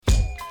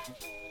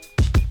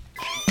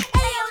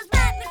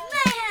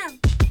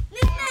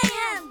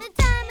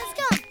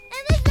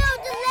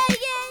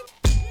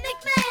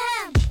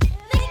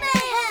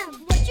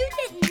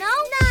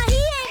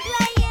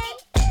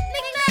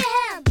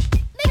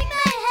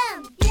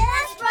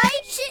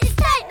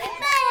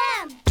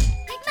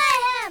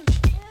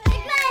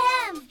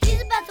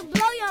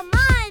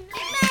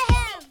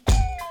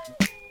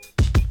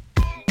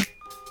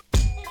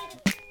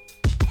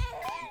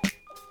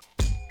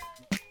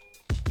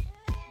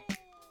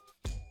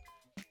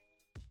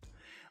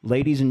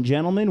Ladies and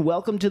gentlemen,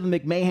 welcome to the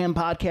McMahon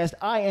Podcast.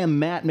 I am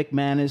Matt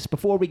McManus.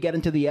 Before we get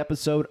into the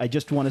episode, I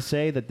just want to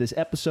say that this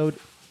episode...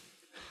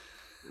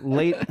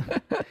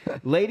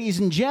 Ladies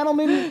and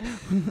gentlemen...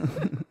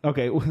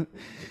 Okay.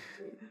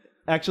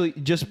 Actually,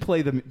 just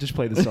play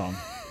the song.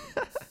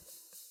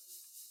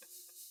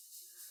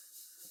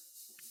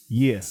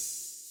 Yeah.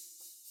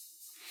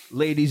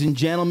 Ladies and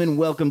gentlemen,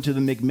 welcome to the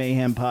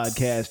McMahon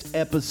Podcast,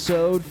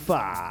 Episode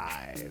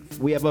 5.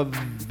 We have a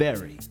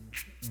very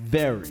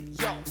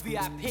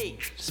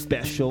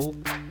special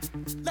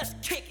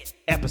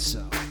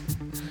episode.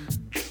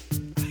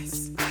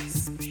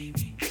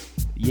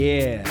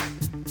 Yeah.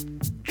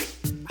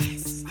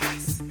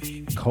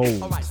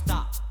 Cold. All right,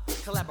 stop,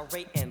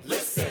 collaborate and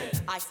listen.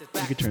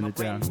 You can turn it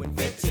down.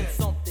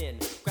 Something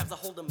grabs a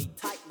hold of me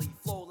tightly,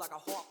 flow like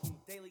a harpoon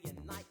daily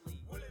and nightly.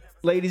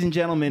 Ladies and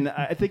gentlemen,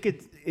 I think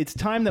it's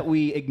time that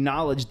we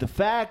acknowledge the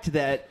fact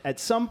that at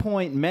some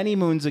point many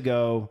moons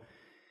ago,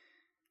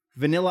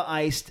 Vanilla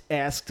Ice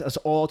asked us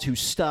all to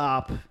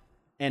stop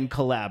and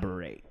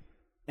collaborate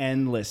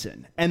and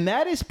listen. And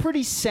that is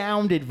pretty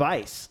sound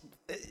advice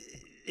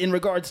in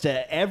regards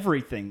to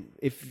everything.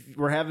 If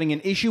we're having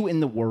an issue in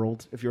the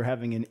world, if you're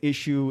having an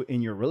issue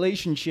in your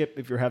relationship,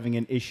 if you're having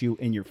an issue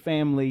in your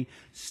family,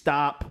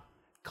 stop,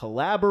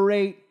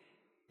 collaborate,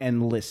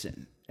 and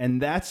listen.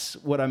 And that's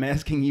what I'm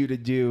asking you to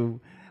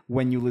do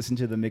when you listen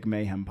to the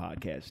McMahon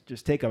Podcast.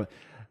 Just take an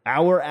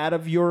hour out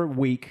of your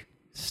week,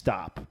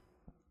 stop,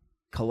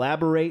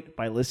 collaborate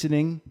by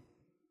listening,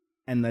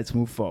 and let's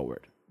move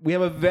forward. We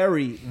have a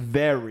very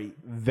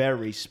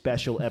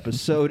special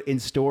episode in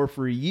store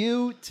for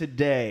you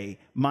today.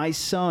 My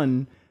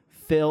son,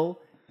 Phil,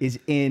 is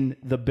in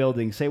the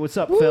building. Say what's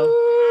up, Phil.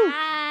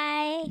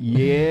 Hi.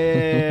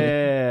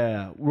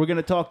 Yeah. We're going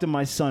to talk to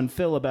my son,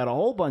 Phil, about a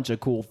whole bunch of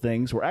cool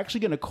things. We're actually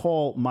going to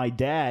call my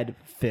dad,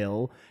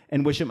 Phil,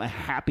 and wish him a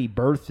happy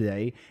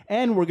birthday.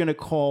 And we're going to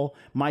call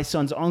my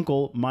son's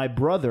uncle, my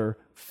brother,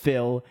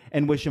 Phil,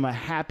 and wish him a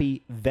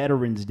happy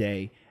Veterans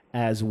Day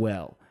as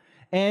well.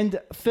 And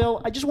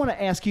Phil, I just want to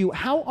ask you,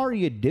 how are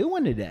you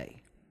doing today?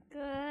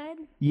 Good.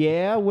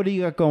 Yeah? What do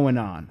you got going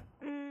on?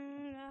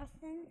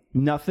 Nothing.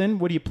 Nothing?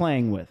 What are you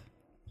playing with?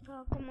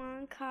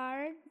 Pokemon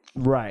cards.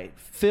 Right.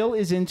 Phil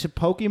is into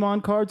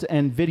Pokemon cards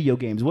and video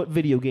games. What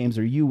video games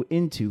are you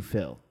into,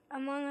 Phil?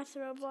 Among Us,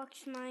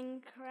 Roblox,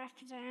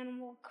 Minecraft, and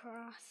Animal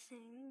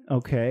Crossing.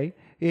 Okay.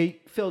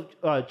 Hey, Phil,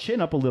 chin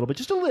up a little bit,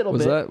 just a little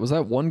bit. Was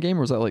that one game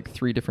or was that like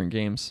three different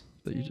games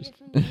that you just...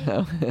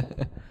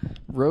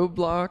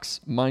 Roblox,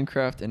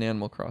 Minecraft, and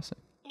Animal Crossing.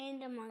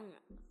 And Among Us.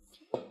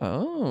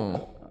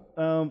 Oh.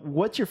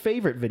 What's your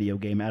favorite video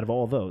game out of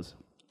all those?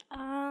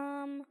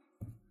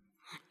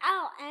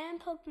 And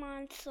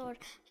Pokemon Sword.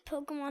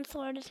 Pokemon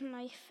Sword is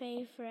my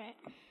favorite.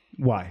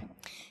 Why?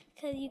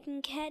 Because you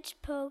can catch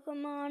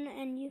Pokemon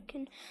and you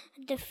can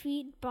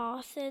defeat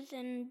bosses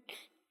and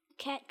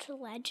catch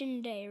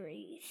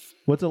legendaries.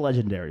 What's a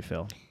legendary,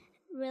 Phil?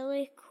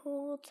 Really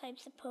cool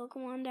types of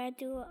Pokemon that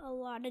do a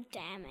lot of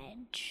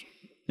damage.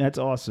 That's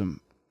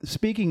awesome.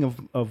 Speaking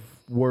of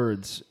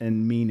words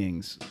and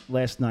meanings,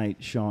 last night,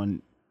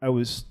 Sean, I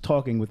was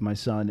talking with my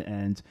son,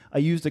 and I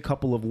used a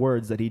couple of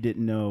words that he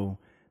didn't know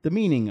the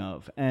meaning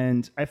of.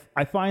 And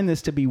I find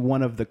this to be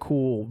one of the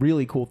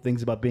really cool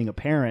things about being a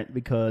parent,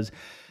 because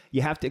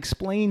you have to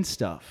explain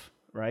stuff,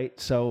 right?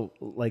 So,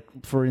 like,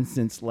 for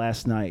instance,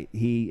 last night,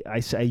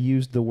 I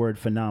used the word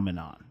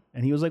phenomenon.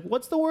 And he was like,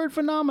 what's the word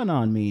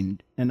phenomenon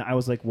mean? And I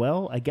was like,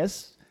 well, I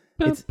guess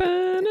it's...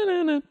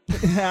 yeah.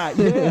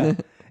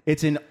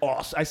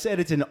 I said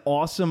it's an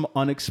awesome,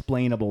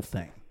 unexplainable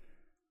thing.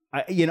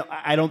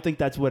 I don't think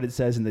that's what it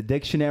says in the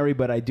dictionary,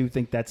 but I do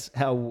think that's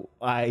how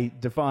I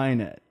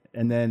define it.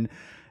 And then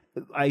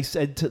I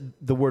said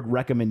the word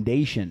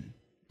recommendation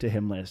to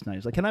him last night.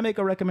 He's like, can I make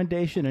a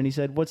recommendation? And he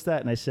said, what's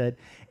that? And I said,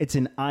 it's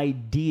an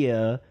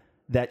idea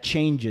that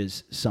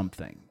changes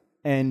something.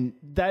 And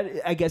that,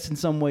 I guess, in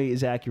some way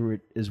is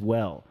accurate as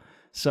well.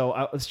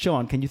 So,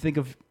 Sean, can you think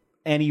of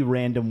any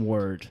random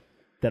word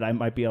that I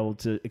might be able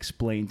to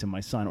explain to my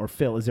son? Or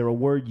Phil, is there a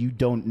word you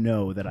don't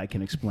know that I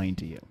can explain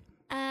to you?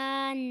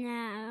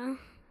 No.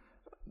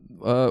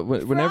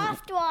 Whenever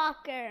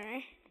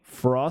Frostwalker.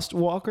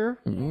 Frostwalker?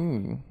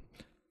 Ooh.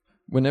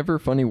 Whenever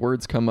funny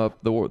words come up,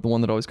 the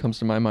one that always comes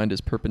to my mind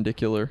is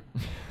perpendicular.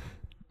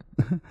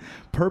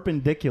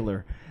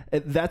 Perpendicular.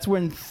 That's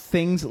when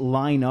things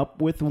line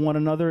up with one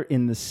another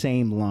in the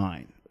same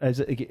line,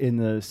 in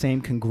the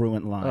same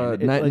congruent line.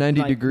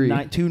 90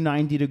 degree. Two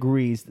 90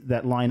 degrees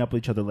that line up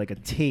with each other like a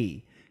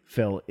T,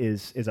 Phil,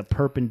 is a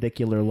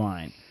perpendicular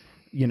line.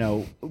 You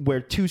know, where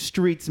two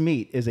streets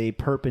meet is a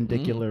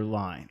perpendicular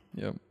line.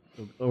 Yep.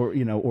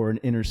 Or an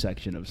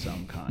intersection of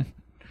some kind.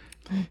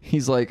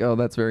 He's like, oh,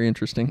 that's very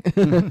interesting.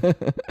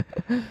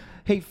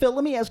 Hey, Phil,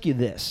 let me ask you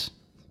this.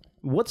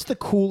 What's the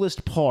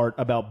coolest part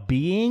about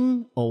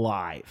being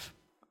alive?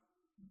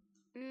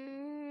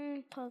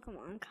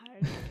 Pokemon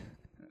cards.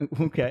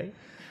 Okay.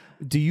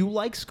 Do you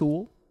like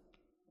school?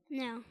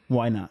 No.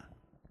 Why not?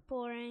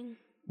 Boring.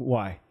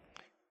 Why?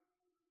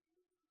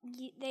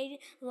 they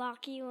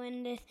lock you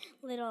in this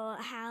little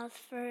house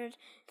for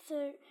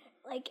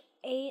like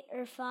 8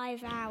 or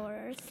 5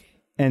 hours.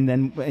 And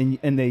then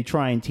and they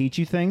try and teach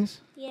you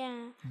things?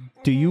 Yeah.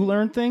 Do you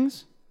learn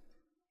things?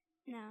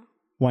 No,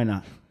 Why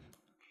not?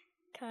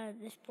 because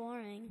it's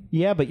boring.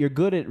 Yeah, but you're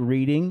good at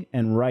reading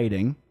and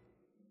writing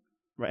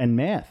and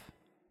math.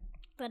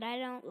 But I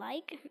don't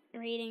like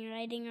reading,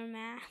 writing, or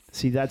math.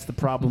 See, that's the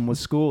problem with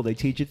school. They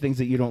teach you things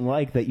that you don't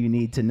like that you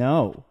need to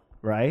know,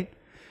 right?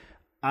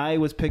 I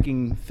was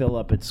picking Phil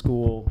up at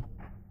school.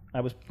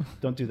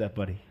 Don't do that,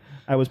 buddy.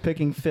 I was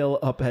picking Phil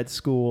up at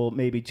school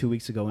maybe 2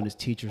 weeks ago, and his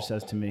teacher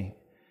says to me,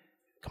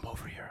 "Come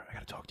over here. I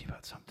got to talk to you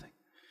about something."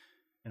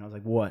 And I was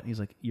like, "What?" He's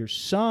like, "Your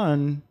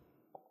son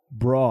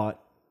brought,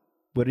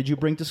 what did you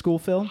bring to school,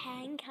 Phil?"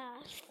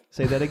 Handcuffs.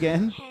 Say that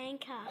again.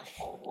 Handcuffs.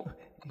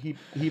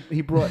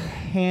 He brought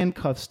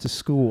handcuffs to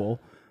school.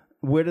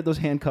 Where did those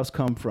handcuffs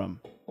come from?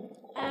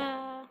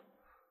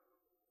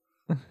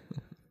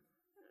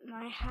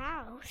 My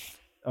house.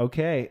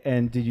 Okay,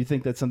 and did you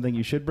think that's something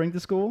you should bring to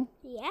school?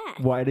 Yeah.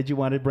 Why did you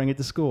want to bring it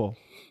to school?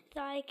 So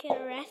I could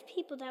arrest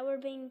people that were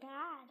being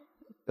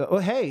bad. Oh,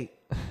 hey,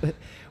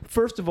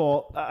 first of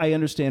all, I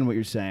understand what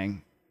you're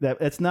saying.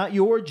 That's not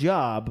your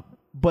job,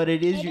 but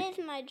it is. It is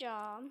my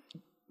job.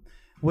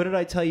 What did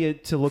I tell you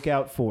to look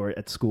out for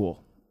at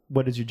school?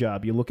 What is your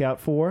job? You look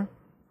out for?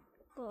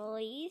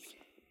 Bullies.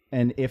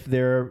 And if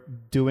they're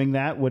doing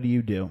that, what do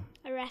you do?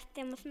 Arrest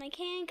them with my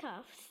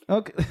handcuffs.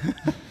 Okay.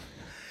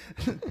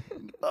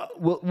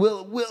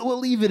 We'll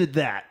leave it at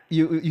that.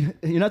 You're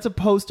not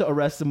supposed to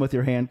arrest them with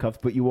your handcuffs,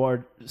 but you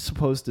are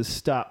supposed to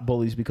stop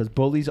bullies because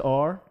bullies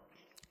are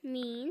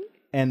Mean.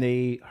 and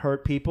they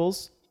hurt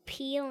people's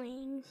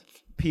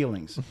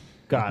Peelings.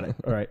 Got it.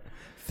 All right.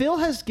 Phil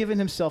has given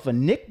himself a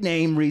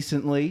nickname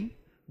recently.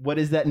 What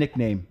is that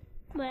nickname?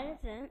 What is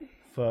it?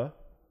 What?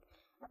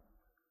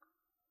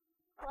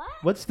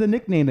 What's the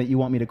nickname that you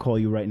want me to call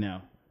you right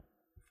now?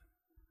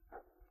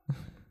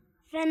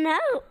 the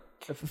note?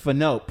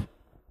 Fanope.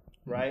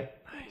 Right?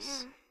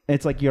 Nice.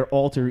 It's like your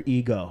alter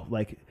ego.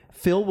 Like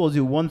Phil will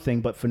do one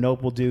thing, but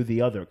Fanope will do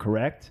the other,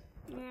 correct?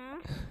 Yeah.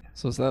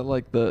 So is that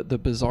like the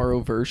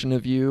bizarro version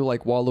of you,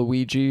 like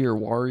Waluigi or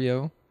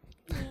Wario?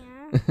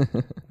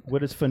 Yeah. What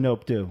does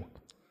Fanope do?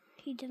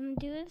 He doesn't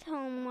do his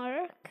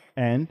homework.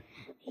 And?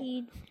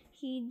 He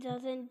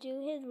doesn't do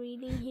his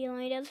reading. He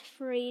only does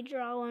free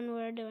draw when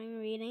we're doing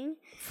reading.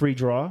 Free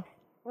draw?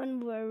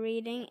 When we're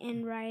reading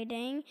and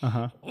writing.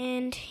 Uh-huh.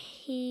 And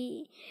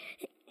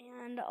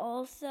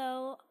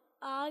also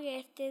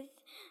August is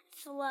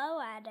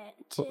slow at it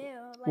too,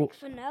 like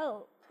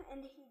Fanope.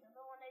 And he doesn't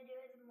want to do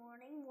his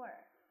morning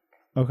work.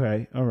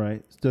 Okay, all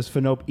right. Does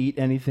Fanope eat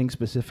anything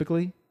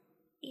specifically?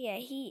 Yeah,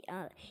 he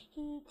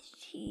eats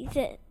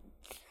Cheez-Its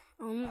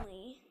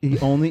only. He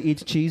only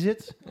eats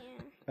Cheez-Its? Yeah.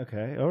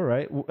 Okay, all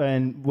right.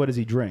 And what does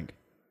he drink?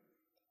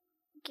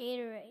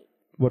 Gatorade.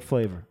 What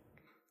flavor?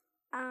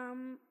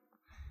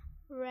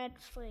 Red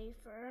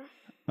flavor.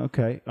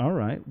 Okay, all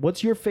right.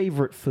 What's your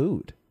favorite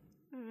food?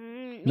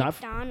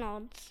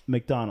 McDonald's.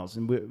 McDonald's.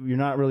 And you're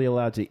not really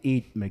allowed to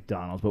eat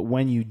McDonald's, but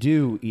when you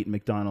do eat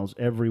McDonald's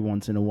every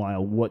once in a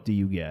while, what do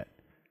you get?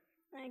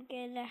 I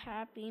get a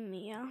Happy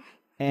Meal.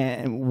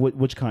 And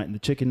which kind? The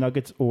chicken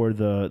nuggets or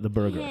the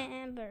burger?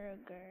 Hamburger.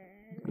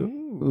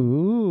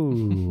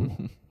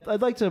 Ooh.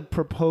 I'd like to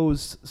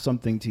propose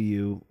something to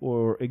you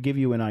or give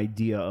you an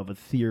idea of a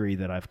theory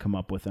that I've come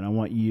up with, and I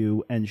want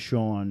you and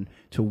Sean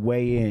to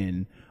weigh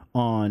in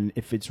on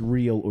if it's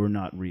real or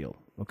not real,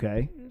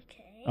 okay?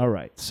 Okay. All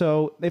right.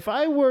 So if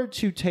I were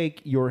to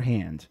take your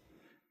hand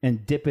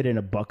and dip it in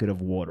a bucket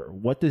of water,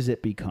 what does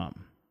it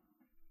become?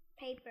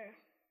 Paper.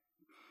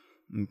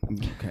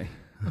 Okay.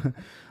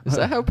 Is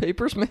that how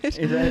paper's made?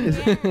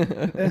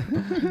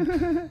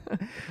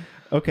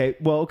 Okay.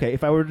 Well, okay.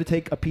 If I were to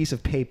take a piece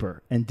of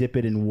paper and dip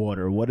it in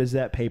water, what does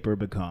that paper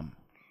become?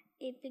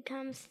 It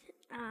becomes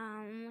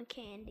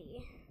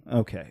candy.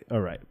 Okay. All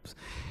right.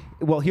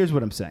 Well, here's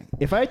what I'm saying.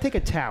 If I take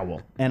a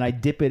towel and I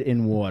dip it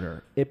in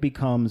water, it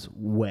becomes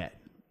wet.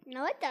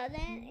 No, it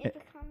doesn't. It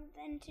becomes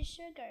into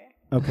sugar.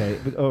 Okay.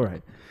 All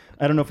right.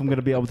 I don't know if I'm going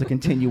to be able to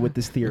continue with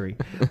this theory.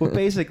 But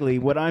basically,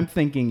 what I'm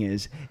thinking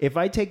is if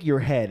I take your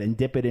head and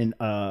dip it in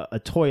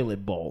a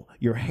toilet bowl,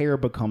 your hair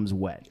becomes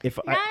wet.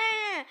 No.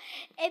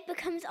 It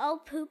becomes all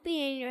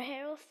poopy and your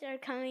hair will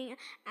start coming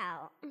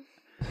out.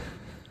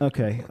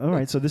 Okay. All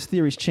right. So this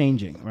theory's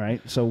changing,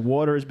 right? So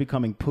water is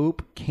becoming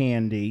poop,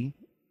 candy,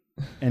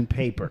 and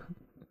paper,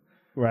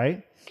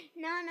 right?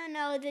 No.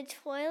 The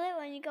toilet,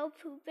 when you go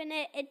poop in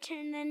it, it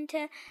turns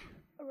into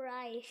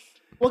rice.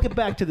 We'll get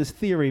back to this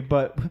theory,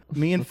 but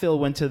me and Phil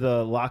went to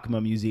the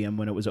LACMA Museum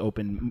when it was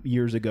open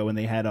years ago, and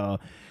they had a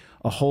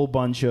whole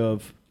bunch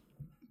of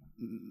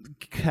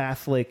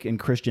Catholic and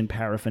Christian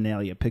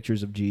paraphernalia,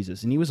 pictures of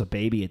Jesus. And he was a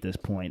baby at this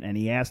point, and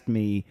he asked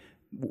me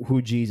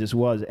who Jesus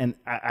was. And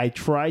I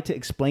tried to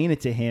explain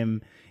it to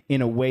him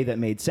in a way that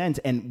made sense.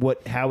 And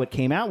how it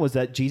came out was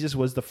that Jesus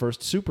was the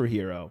first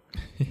superhero.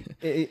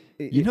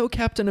 You know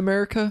Captain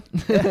America?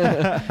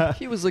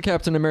 He was the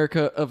Captain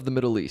America of the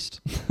Middle East.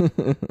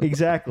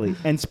 Exactly.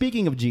 And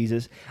speaking of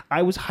Jesus,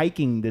 I was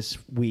hiking this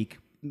week,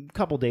 a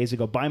couple days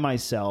ago, by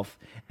myself,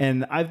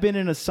 and I've been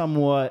in a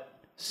somewhat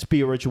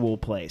spiritual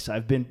place.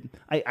 I've been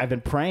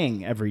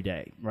praying every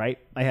day, right?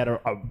 I had a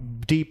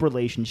deep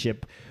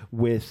relationship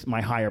with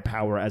my higher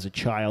power as a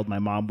child. My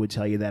mom would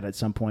tell you that at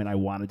some point I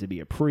wanted to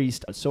be a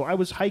priest. So I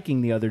was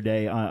hiking the other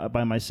day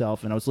by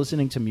myself, and I was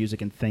listening to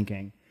music and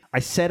thinking. I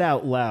said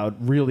out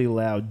loud, really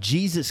loud,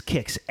 Jesus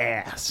kicks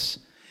ass.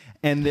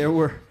 And there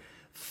were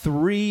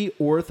 3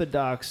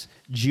 Orthodox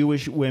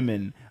Jewish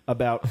women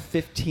about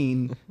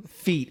 15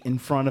 feet in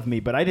front of me,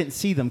 but I didn't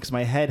see them because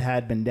my head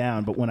had been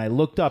down. But when I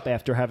looked up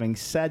after having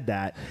said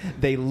that,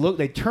 they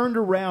turned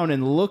around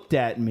and looked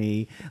at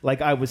me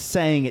like I was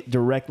saying it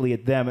directly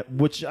at them,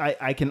 which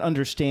I can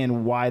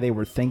understand why they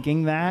were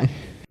thinking that.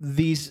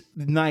 These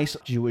nice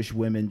Jewish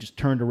women just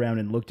turned around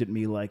and looked at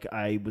me like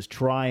I was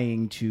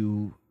trying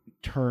to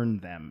turn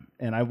them,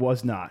 and I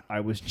was not.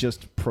 I was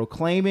just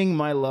proclaiming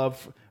my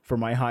love for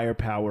my higher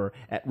power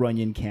at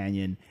Runyon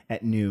Canyon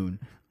at noon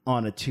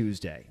on a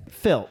Tuesday.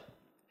 Phil,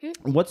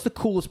 what's the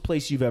coolest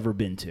place you've ever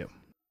been to?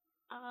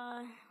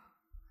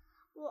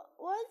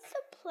 What's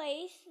the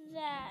place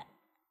that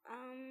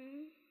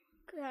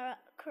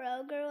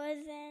Kroger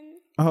was in?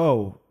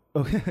 Oh,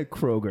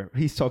 Kroger.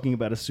 He's talking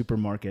about a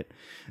supermarket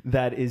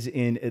that is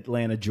in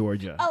Atlanta,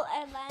 Georgia. Oh,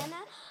 Atlanta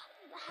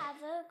has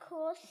a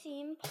cool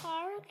theme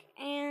park,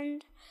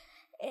 and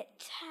it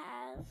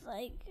has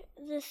like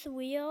this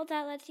wheel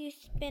that lets you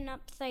spin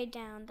upside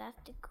down.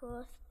 That's the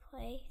coolest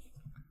place.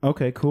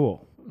 Okay,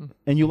 cool.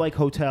 And you like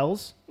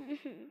hotels?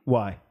 Mm-hmm.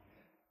 Why?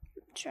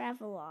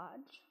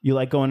 Travelodge. You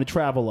like going to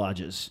travel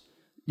lodges?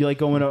 You like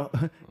going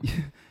to...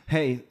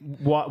 Hey,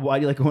 why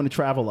do you like going to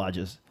travel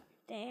lodges?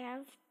 They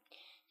have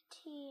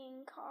tea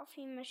and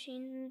coffee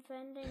machines and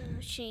vending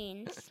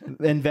machines.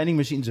 And vending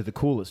machines are the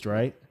coolest,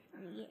 right?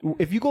 Yeah.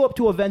 If you go up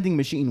to a vending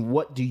machine,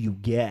 what do you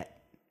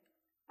get?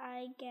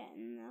 I get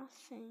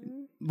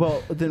nothing.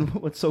 Well, then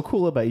what's so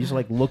cool about it? You just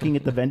like looking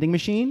at the vending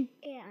machine?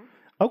 Yeah.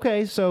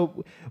 Okay,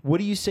 so what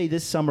do you say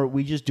this summer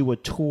we just do a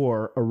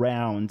tour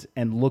around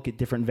and look at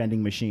different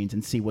vending machines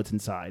and see what's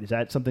inside? Is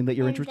that something that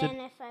you're interested in? And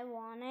then if I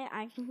want it,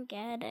 I can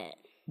get it.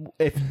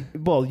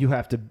 Well, you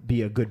have to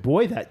be a good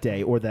boy that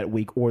day or that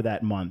week or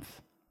that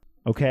month.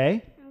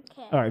 Okay?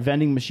 Okay. All right,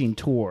 vending machine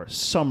tour,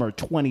 summer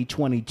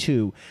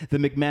 2022. The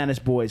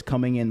McManus boys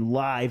coming in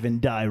live and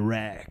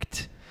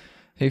direct.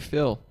 Hey,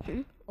 Phil,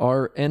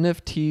 are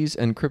NFTs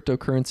and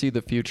cryptocurrency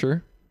the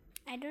future?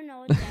 I don't know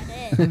what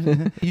that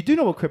is. You do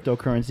know what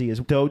cryptocurrency is.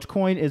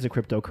 Dogecoin is a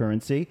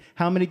cryptocurrency.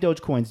 How many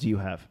Dogecoins do you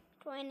have?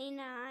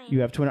 29.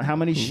 You have 20. How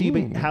many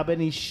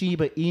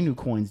Shiba Inu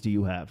coins do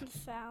you have?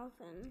 1,000.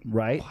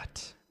 Right?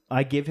 What?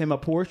 I give him a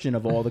portion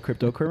of all the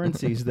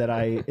cryptocurrencies that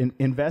I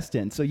invest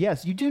in. So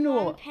yes, you do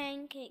know. And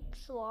Pancake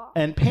Swap.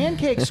 And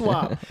Pancake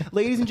Swap.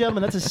 Ladies and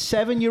gentlemen, that's a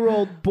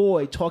 7-year-old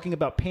boy talking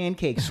about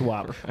Pancake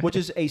Swap, which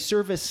is a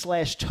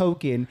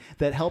service/token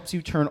that helps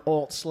you turn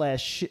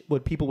alt/shit,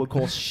 what people would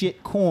call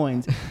shit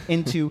coins,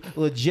 into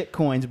legit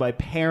coins by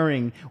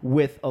pairing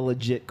with a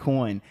legit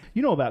coin.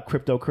 You know about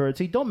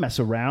cryptocurrency. Don't mess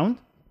around,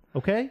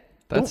 okay?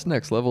 That's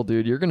next level,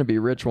 dude. You're going to be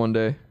rich one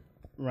day.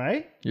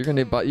 Right? You're going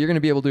to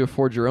be able to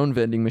afford your own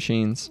vending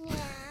machines.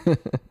 Yeah.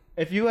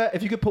 If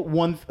you could put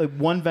one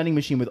vending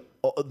machine with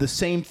the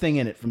same thing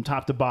in it from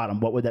top to bottom,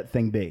 what would that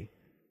thing be?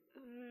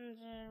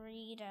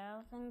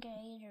 Doritos and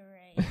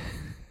Gatorade.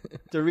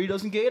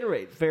 Doritos and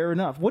Gatorade. Fair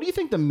enough. What do you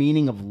think the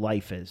meaning of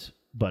life is,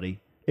 buddy?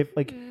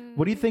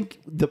 What do you think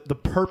the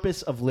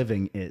purpose of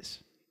living is?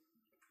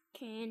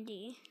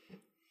 Candy.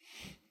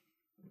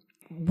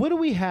 What do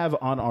we have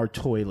on our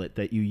toilet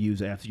that you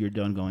use after you're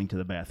done going to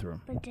the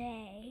bathroom?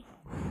 Bidet.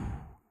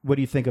 What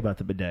do you think about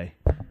the bidet?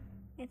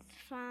 It's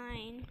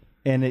fine.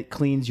 And it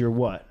cleans your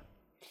what?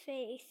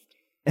 Face.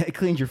 It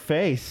cleans your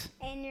face.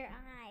 And your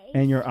eyes.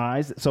 And your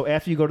eyes. So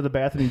after you go to the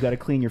bathroom, you got to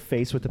clean your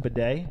face with the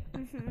bidet?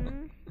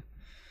 Mm-hmm.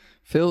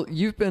 Phil,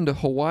 you've been to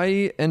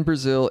Hawaii and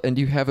Brazil, and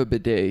you have a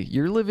bidet.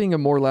 You're living a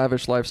more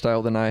lavish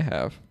lifestyle than I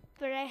have.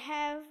 But I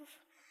have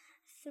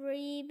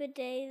 3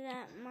 bidets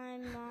at my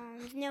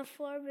mom's. No,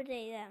 4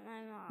 bidets at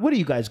my mom's. What are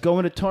you guys,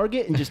 going to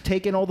Target and just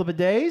taking all the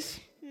bidets?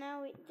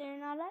 No, they're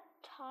not at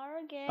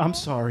Target. I'm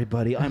sorry,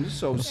 buddy. I'm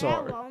so They're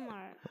sorry. at Walmart.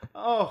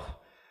 Oh,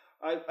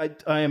 I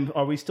am.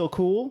 Are we still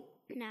cool?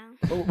 No.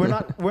 Oh, we're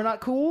not. We're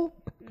not cool.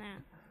 No.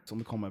 So let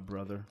me call my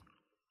brother.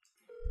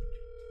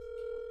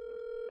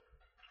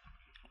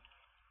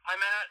 Hi,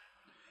 Matt.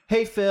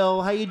 Hey,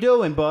 Phil. How you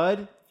doing, bud?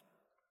 Good,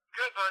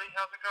 buddy.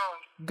 How's it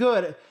going?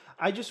 Good.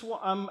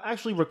 I'm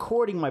actually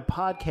recording my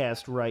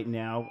podcast right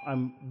now.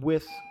 I'm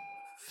with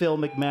Phil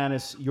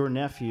McManus, your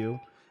nephew,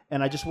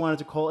 and I just wanted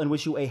to call and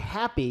wish you a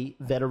happy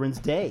Veterans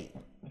Day.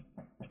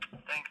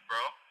 Thanks, bro.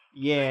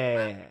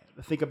 Yeah,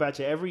 I think about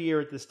you every year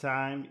at this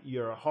time.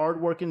 You're a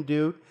hardworking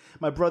dude.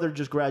 My brother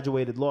just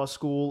graduated law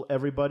school,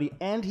 everybody,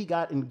 and he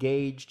got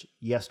engaged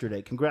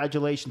yesterday.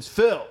 Congratulations,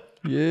 Phil.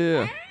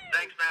 Yeah.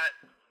 Thanks,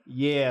 Matt.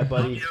 Yeah,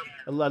 buddy.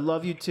 I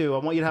love you too. I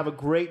want you to have a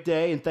great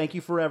day, and thank you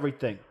for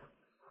everything.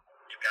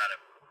 You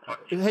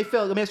got it. Hey,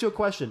 Phil, let me ask you a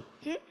question.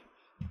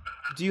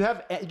 Do you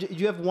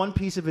have one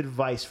piece of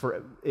advice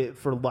for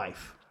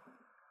life?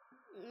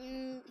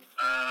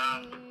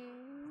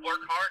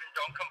 Work hard and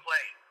don't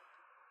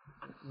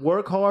complain.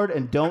 Work hard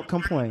and don't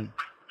complain.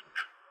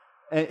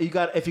 And you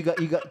got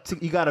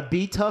to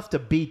be tough to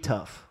be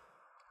tough.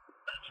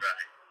 That's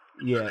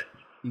right. Yeah,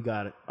 you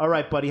got it. All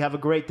right, buddy. Have a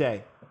great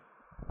day.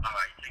 All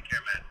right, take care,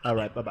 Matt. All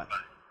right, bye-bye.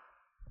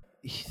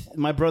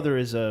 My brother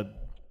is a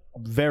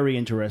very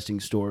interesting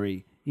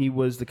story. He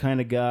was the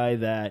kind of guy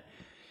that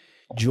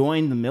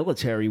joined the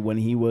military when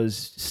he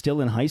was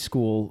still in high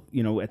school.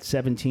 You know, at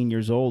 17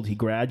 years old, he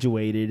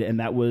graduated, and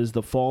that was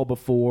the fall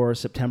before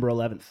September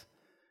 11th.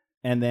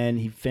 And then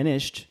he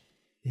finished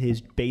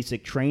his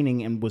basic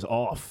training and was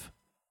off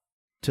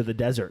to the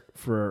desert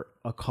for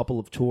a couple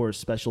of tours,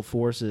 special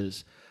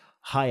forces,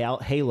 high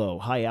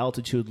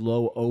altitude,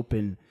 low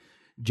open,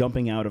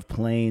 jumping out of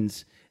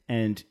planes,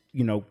 and,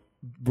 you know,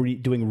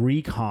 doing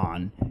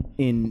recon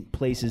in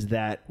places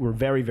that wwere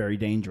very, very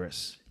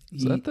dangerous.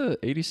 Is that the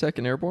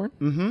 82nd Airborne?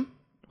 Mm-hmm.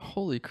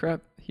 Holy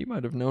crap. He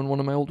might have known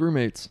one of my old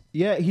roommates.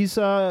 Yeah, he's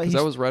Because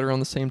that was right around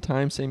the same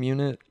time, same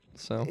unit.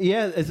 So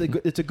yeah,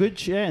 it's a good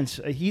chance.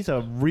 He's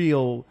a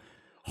real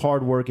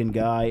hardworking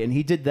guy, and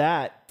he did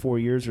that 4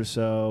 years or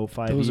so,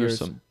 5 years. those are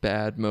some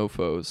bad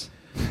mofos.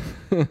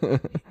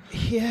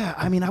 Yeah,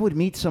 I mean, I would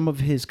meet some of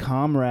his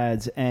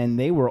comrades, and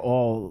they were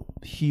all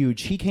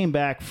huge. He came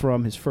back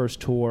from his first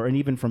tour, and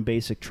even from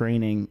basic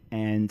training,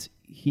 and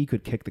he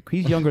could kick the.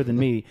 He's younger than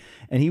me,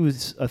 and he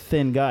was a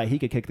thin guy. He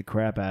could kick the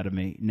crap out of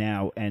me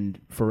now and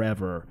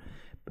forever.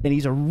 And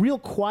he's a real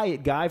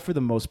quiet guy for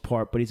the most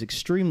part, but he's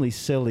extremely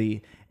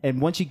silly.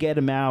 And once you get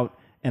him out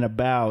and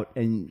about,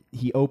 and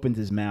he opens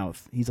his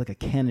mouth, he's like a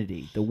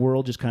Kennedy. The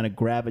world just kind of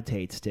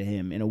gravitates to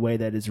him in a way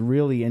that is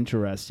really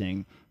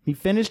interesting. He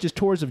finished his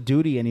tours of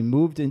duty, and he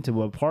moved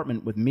into an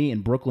apartment with me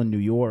in Brooklyn, New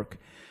York,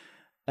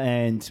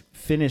 and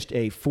finished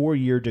a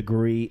 4-year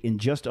degree in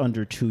just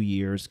under 2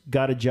 years.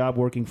 Got a job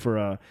working for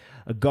a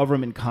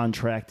government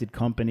contracted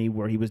company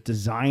where he was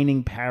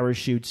designing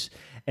parachutes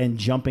and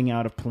jumping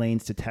out of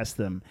planes to test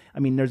them. I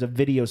mean, there's a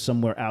video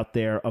somewhere out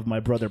there of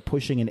my brother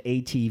pushing an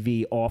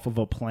ATV off of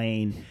a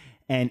plane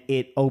and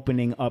it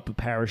opening up a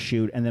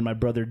parachute, and then my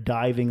brother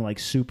diving like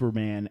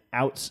Superman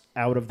out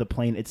of the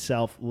plane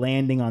itself,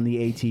 landing on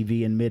the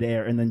ATV in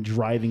midair, and then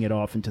driving it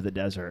off into the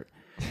desert.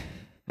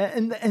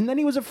 And then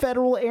he was a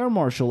federal air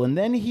marshal, and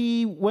then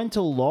he went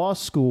to law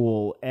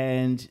school,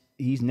 and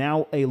he's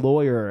now a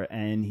lawyer,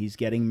 and he's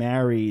getting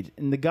married.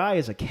 And the guy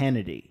is a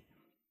Kennedy.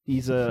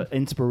 He's an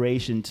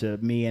inspiration to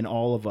me and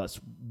all of us.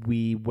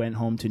 We went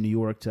home to New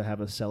York to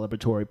have a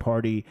celebratory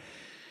party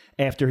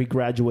after he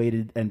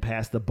graduated and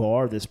passed the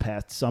bar this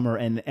past summer,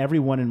 and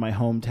everyone in my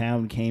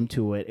hometown came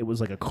to it. It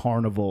was like a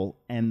carnival,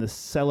 and the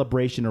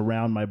celebration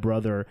around my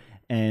brother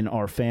and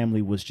our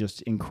family was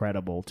just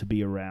incredible to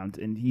be around.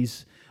 And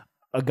he's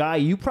a guy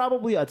you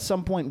probably at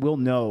some point will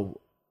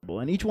know.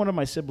 And each one of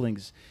my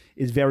siblings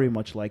is very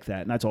much like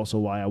that. And that's also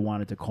why I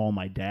wanted to call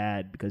my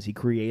dad, because he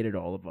created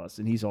all of us.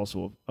 And he's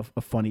also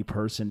a funny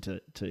person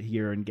to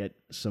hear and get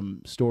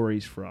some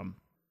stories from.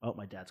 Oh,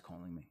 my dad's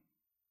calling me.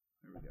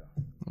 There we go.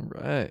 All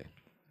right.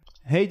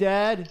 Hey,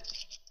 Dad.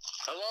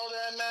 Hello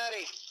there,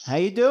 Maddie. How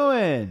you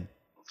doing?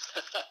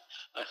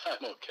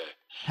 I'm okay.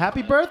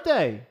 Happy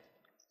birthday.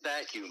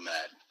 Thank you,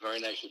 Matt. Very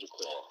nice of you to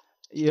call.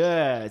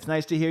 Yeah, it's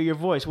nice to hear your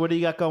voice. What do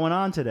you got going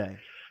on today?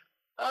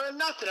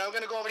 Nothing. I'm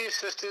going to go over to your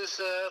sister's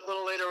a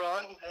little later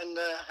on and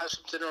have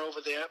some dinner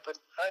over there. But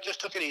I just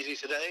took it easy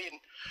today and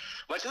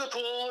went to the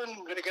pool and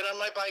going to get on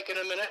my bike in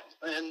a minute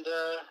and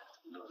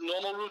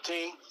normal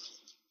routine.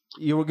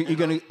 You're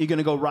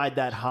gonna go ride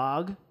that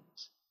hog?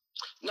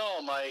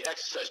 No, my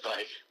exercise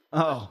bike.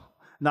 Oh,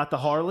 not the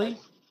Harley?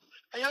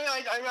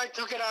 I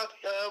took it out.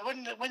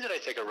 When did I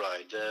take a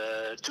ride?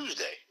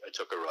 Tuesday. I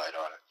took a ride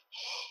on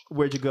it.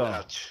 Where'd you go?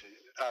 Out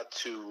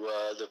to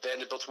the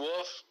Vanderbilt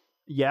Wharf.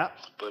 Yeah.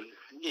 But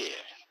yeah,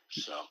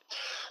 so.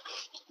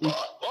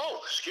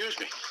 Oh, excuse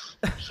me.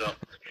 So.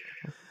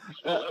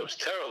 Oh, that was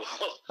terrible.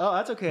 Oh,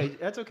 that's okay.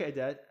 That's okay,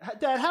 Dad.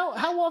 Dad,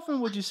 how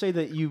often would you say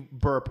that you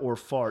burp or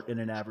fart in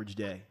an average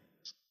day?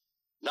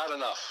 Not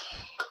enough.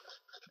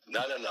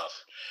 Not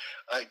enough.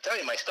 I tell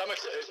you, my stomach,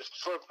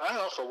 for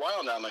a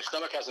while now, my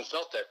stomach hasn't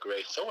felt that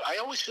great. So I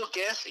always feel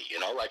gassy,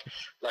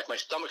 like my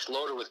stomach's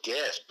loaded with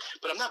gas.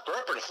 But I'm not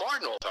burping and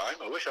farting all the time.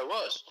 I wish I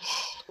was.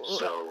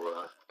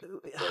 So.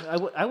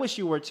 I wish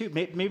you were too.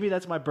 Maybe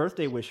that's my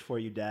birthday wish for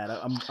you, Dad.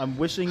 I'm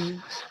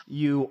wishing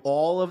you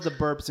all of the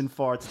burps and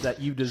farts that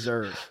you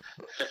deserve.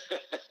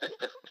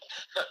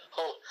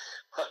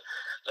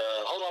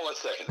 Hold on 1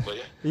 second, will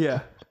you?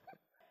 Yeah.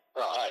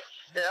 Oh, hi.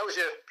 Yeah, that was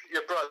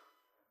your brother.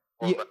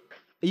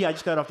 Yeah, I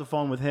just got off the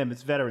phone with him.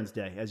 It's Veterans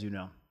Day, as you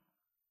know.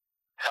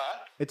 Huh?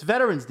 It's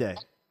Veterans Day.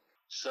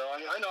 So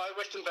I know. I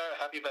wished him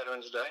happy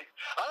Veterans Day.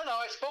 I don't know.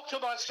 I spoke to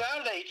him on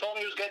Saturday. He told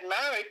me he was getting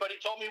married, but he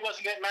told me he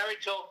wasn't getting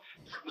married till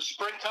the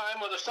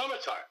springtime or the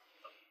summertime.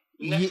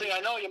 Next thing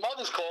I know, your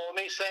mother's calling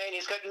me saying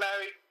he's getting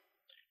married.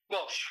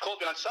 Well, she called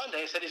me on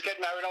Sunday and said he's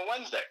getting married on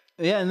Wednesday.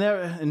 Yeah,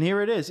 and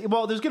here it is.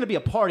 Well, there's going to be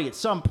a party at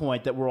some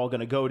point that we're all going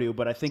to go to,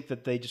 but I think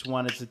that they just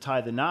wanted to tie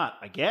the knot,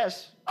 I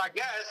guess. I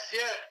guess, yeah.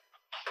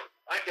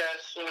 I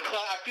guess. So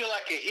I feel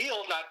like a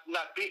heel,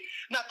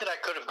 not that I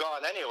could have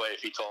gone anyway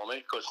if he told me,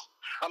 because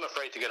I'm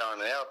afraid to get on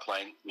an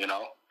airplane, you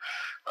know.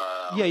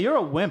 Yeah, you're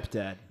a wimp,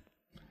 Dad.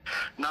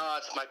 No,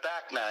 it's my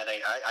back, man.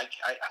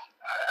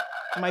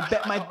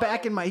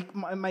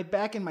 My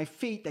back and my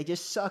feet, they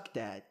just suck,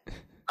 Dad.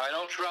 I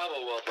don't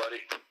travel well,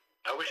 buddy.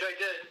 I wish I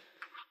did.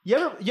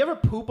 You ever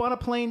poop on a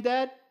plane,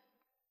 Dad?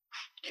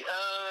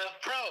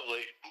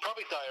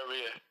 Probably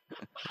diarrhea.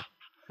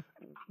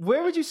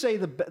 Where would you say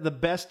the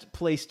best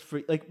place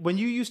for, like, when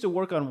you used to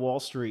work on Wall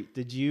Street,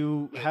 did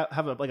you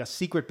have a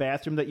secret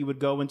bathroom that you would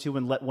go into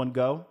and let one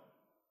go?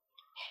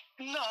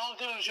 No,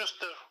 there was just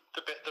the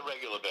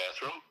regular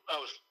bathroom. I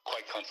was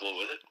quite comfortable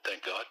with it,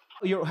 thank God.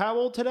 You're how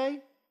old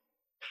today?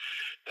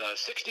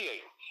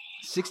 68.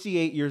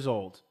 68 years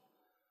old.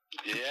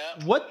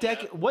 Yeah. What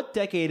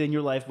decade in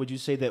your life would you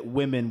say that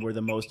women were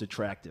the most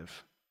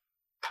attractive?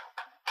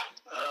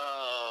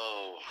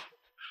 Oh,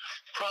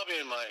 probably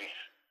in my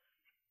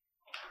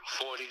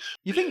 40s.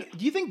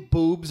 Do you think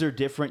boobs are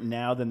different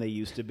now than they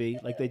used to be?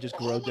 Like they just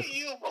grow different?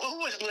 Who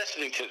was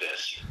listening to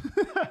this?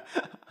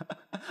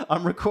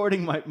 I'm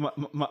recording my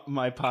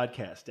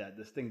podcast, Dad.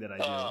 This thing that I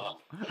do. Oh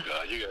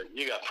God,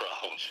 you got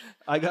problems.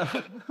 I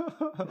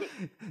got.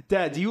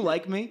 Dad, do you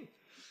like me?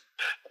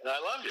 I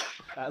love you.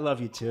 I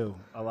love you too,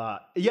 a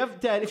lot.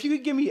 Dad, if you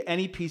could give me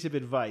any piece of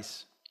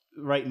advice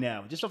right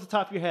now, just off the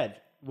top of your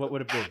head, what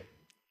would it be?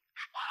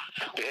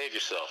 Behave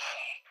yourself.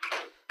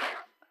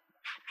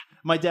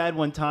 My dad,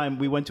 one time,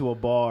 we went to a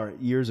bar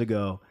years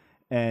ago,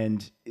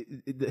 and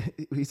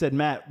he said,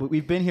 Matt,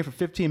 we've been here for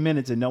 15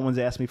 minutes and no one's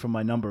asked me for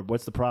my number.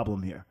 What's the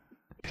problem here?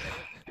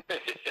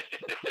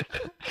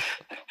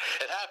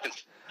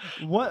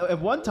 At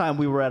one time,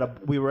 we were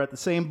at the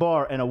same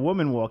bar, and a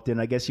woman walked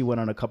in. I guess you went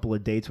on a couple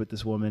of dates with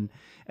this woman,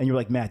 and you're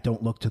like, Matt,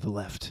 don't look to the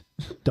left.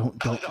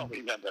 Don't remember.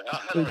 I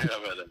don't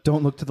remember that.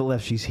 Don't look to the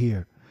left. She's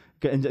here,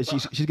 and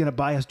she's gonna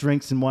buy us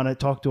drinks and want to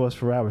talk to us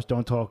for hours.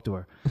 Don't talk to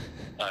her.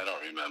 I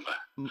don't remember.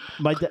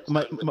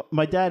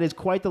 My dad is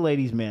quite the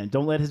ladies' man.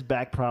 Don't let his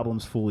back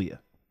problems fool you.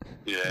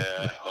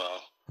 Yeah,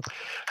 well,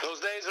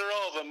 those days are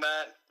over,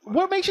 Matt.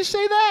 What makes you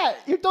say that?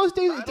 Those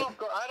days. I don't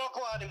go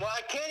out anymore.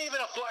 I can't even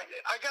afford.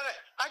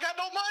 I got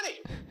no money.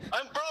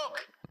 I'm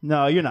broke.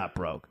 No, you're not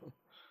broke.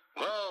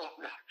 Well,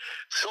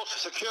 Social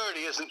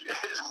Security isn't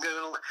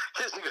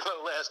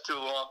gonna last too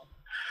long.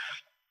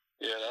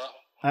 You know.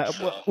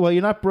 Well,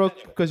 you're not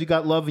broke because you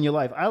got love in your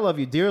life. I love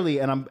you dearly,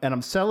 and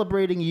I'm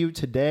celebrating you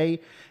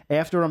today.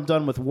 After I'm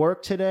done with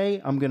work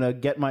today, I'm gonna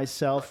get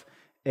myself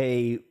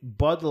a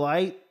Bud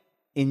Light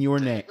in your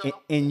name.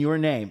 In your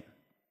name.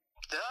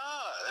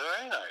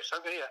 Very nice.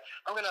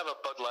 I'm gonna have a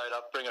Bud Light.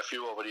 I'll bring a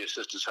few over to your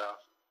sister's house.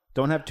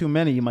 Don't have too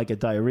many. You might get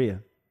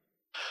diarrhea.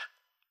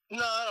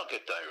 No, I don't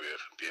get diarrhea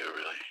from beer,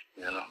 really.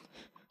 You know.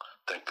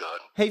 Thank God.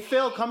 Hey,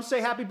 Phil, come say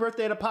happy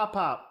birthday to Pop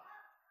Pop.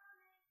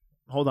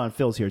 Hold on,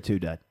 Phil's here too,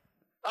 Dad.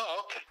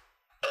 Oh, okay.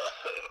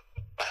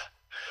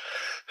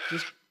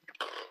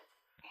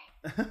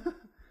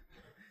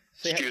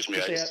 Excuse me,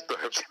 I just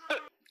burped.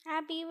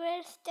 Happy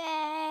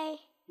birthday.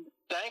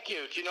 Thank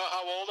you. Do you know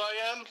how old I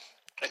am?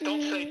 And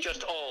don't say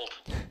just old.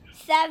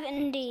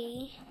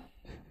 70.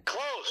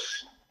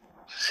 Close.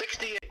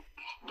 68.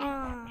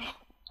 Oh.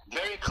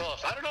 Very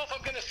close. I don't know if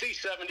I'm going to see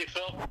 70,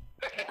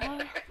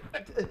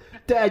 Phil.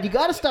 Dad, you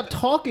got to stop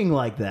talking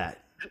like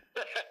that.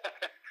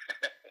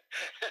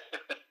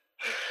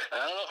 I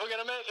don't know if we're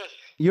going to make it.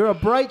 You're a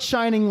bright,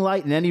 shining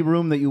light in any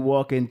room that you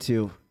walk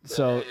into.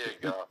 So, there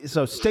you go.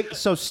 So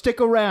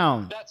stick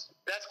around. That's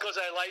because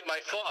I light my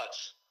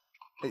thoughts.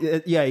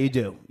 Yeah, you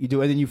do. You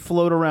do, and then you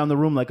float around the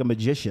room like a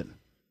magician.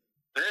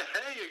 There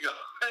you go.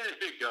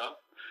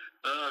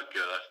 Oh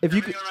God. If you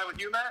Everything all right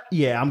with you, Matt?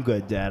 Yeah, I'm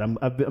good, Dad.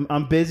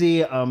 I'm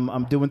busy.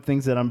 I'm doing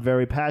things that I'm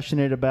very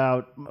passionate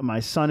about. My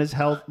son is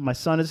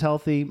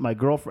healthy. My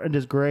girlfriend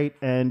is great,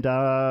 and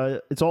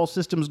it's all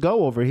systems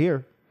go over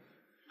here.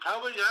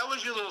 How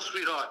was your little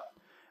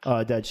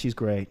sweetheart? Dad, she's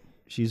great.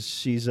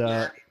 She's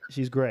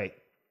great.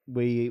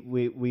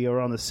 We are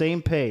on the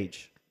same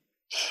page.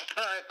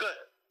 All right,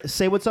 good.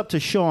 Say what's up to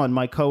Sean,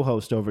 my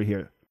co-host over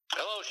here.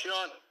 Hello,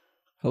 Sean.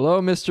 Hello,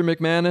 Mr.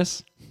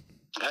 McManus.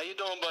 How you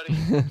doing,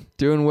 buddy?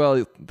 Doing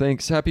well,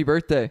 thanks. Happy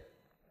birthday.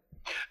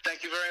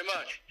 Thank you very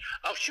much.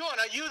 Oh, Sean,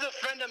 are you the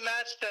friend of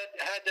Matt's that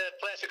had the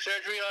plastic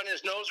surgery on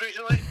his nose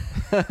recently?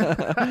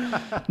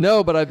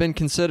 No, but I've been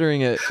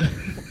considering it.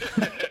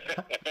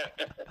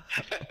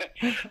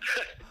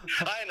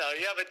 I know,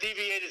 you have a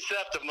deviated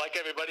septum like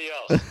everybody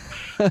else.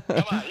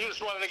 Come on, you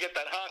just wanted to get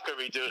that honker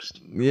reduced.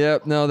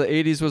 Yep, no, the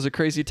 80s was a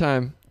crazy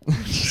time.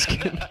 Just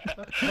kidding.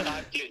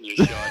 I'm kidding you,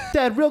 Sean.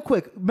 Dad, real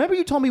quick. Remember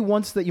you told me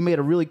once that you made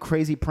a really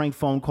crazy prank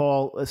phone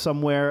call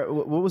somewhere.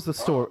 What was the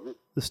story?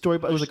 The story,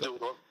 but it was like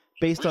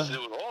based We on. used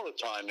to do it all the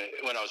time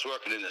when I was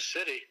working in the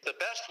city. The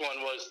best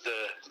one was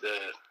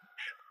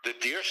the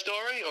deer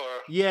story,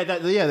 or Yeah,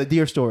 the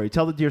deer story.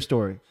 Tell the deer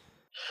story.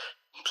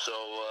 so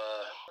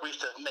we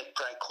used to make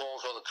prank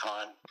calls all the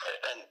time,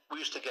 and we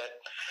used to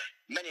get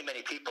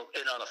many people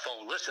in on the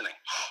phone listening.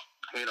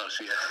 You know,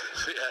 so you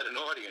had an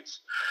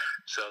audience.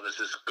 So there's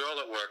this girl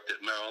that worked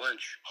at Merrill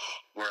Lynch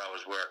where I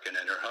was working,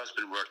 and her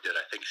husband worked at,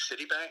 I think,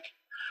 Citibank.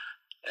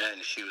 And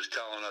she was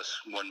telling us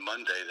one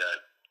Monday that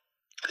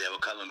they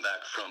were coming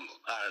back from,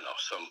 I don't know,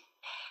 some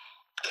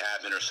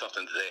cabin or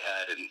something that they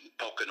had in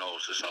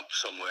Poconos or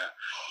somewhere,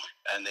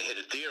 and they hit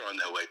a deer on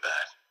their way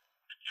back.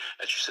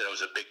 And she said it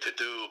was a big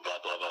to-do,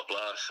 blah, blah, blah,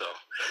 blah. So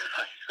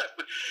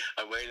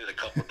I waited a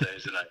couple of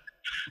days, and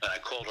I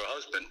called her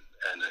husband,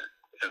 and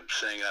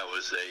saying I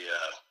was a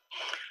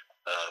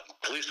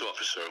police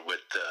officer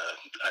with,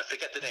 I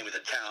forget the name of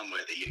the town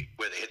where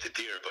they hit the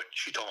deer, but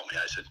she told me.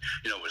 I said,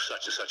 it was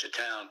such and such a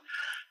town,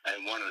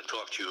 and wanted to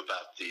talk to you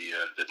about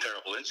the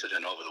terrible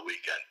incident over the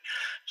weekend.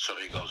 So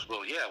he goes,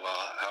 well,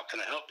 how can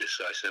I help you?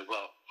 So I said,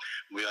 well,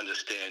 we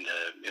understand,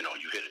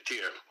 you hit a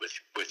deer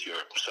with your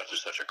such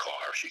and such a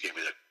car. She gave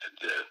me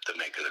the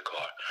make of the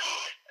car.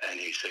 And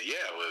he said,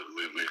 yeah,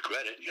 we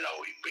regret it.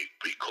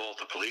 We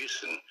called the police,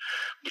 and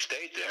we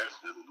stayed there,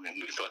 and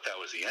we thought that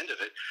was the end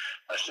of it.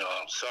 I said,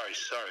 oh, sorry,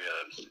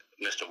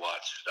 Mr.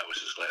 Watts, that was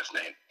his last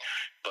name.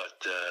 But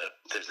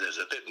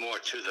there's a bit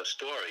more to the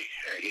story.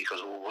 And he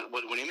goes, well,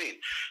 what do you mean?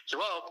 I said,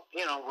 well,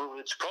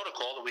 it's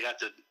protocol that we have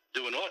to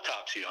do an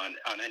autopsy on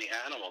any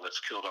animal that's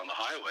killed on the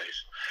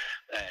highways,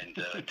 and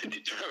to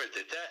determine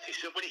the death. He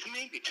said, what do you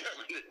mean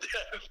determine the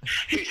death?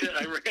 He said,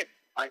 I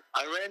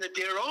ran the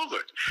deer over,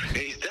 and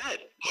he's dead.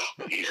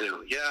 He said,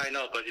 yeah, I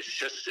know, but it's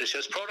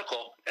just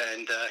protocol.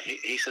 And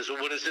he says,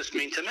 well, what does this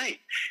mean to me?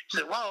 He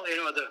said, well,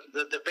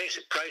 the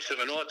basic price of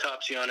an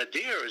autopsy on a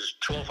deer is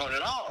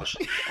 $1,200.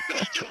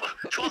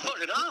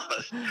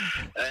 $1,200.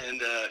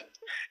 And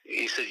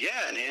he said,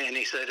 yeah, and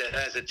he said,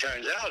 as it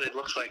turns out, it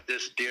looks like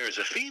this deer is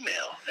a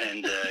female,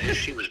 and if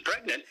she was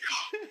pregnant,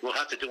 we'll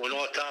have to do an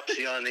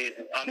autopsy on the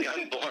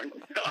unborn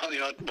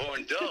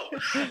doe.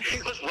 He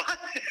goes, what?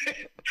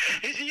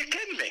 He said, you're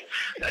kidding me?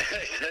 I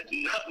said,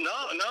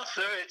 no,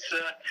 sir,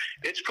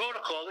 it's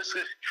protocol. This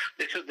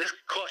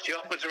cost you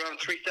upwards around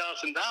 $3,000.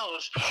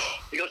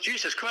 He goes,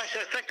 Jesus Christ!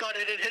 Thank God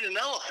I didn't hit an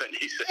elephant.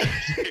 He said.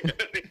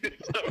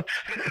 So,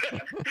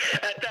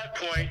 at that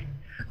point,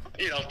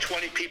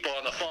 20 people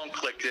on the phone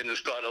clicked in and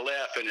started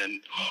laughing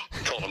and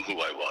told them who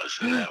I was,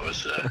 and that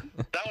was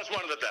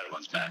one of the better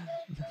ones,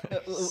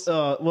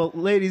 Matt. Well,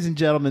 ladies and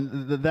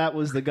gentlemen, that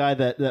was the guy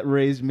that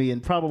raised me,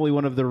 and probably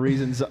one of the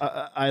reasons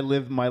I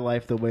live my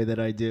life the way that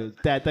I do.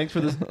 Dad, thanks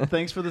for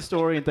the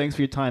story, and thanks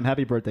for your time.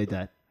 Happy birthday,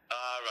 Dad.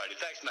 All righty,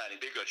 thanks, Matty.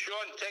 Be good. Sean,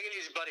 take it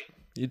easy, buddy.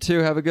 You too.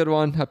 Have a good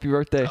one. Happy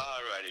birthday.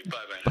 All righty, bye.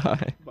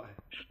 Bye.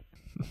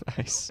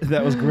 Nice.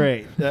 That was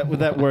great.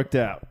 That worked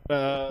out.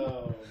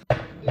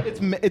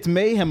 It's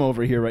mayhem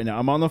over here right now.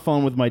 I'm on the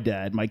phone with my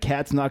dad. My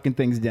cat's knocking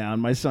things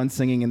down. My son's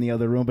singing in the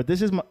other room. But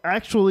this is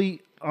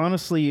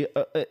honestly,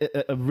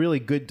 a really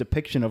good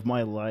depiction of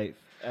my life.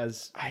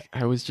 As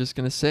I was just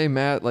gonna say,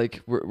 Matt,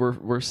 like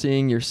we're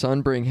seeing your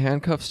son bring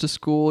handcuffs to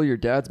school. Your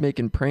dad's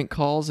making prank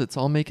calls. It's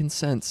all making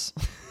sense.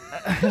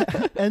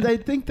 And I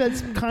think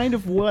that's kind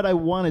of what I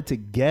wanted to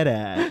get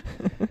at.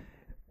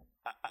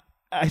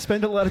 I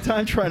spend a lot of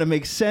time trying to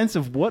make sense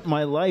of what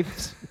my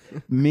life's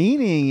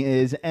meaning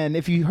is, and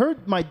if you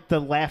heard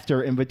the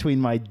laughter in between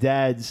my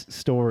dad's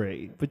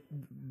story, but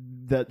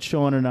that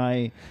Sean and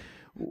I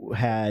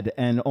had,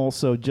 and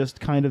also just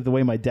kind of the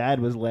way my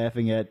dad was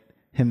laughing at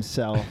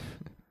himself,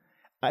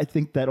 I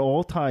think that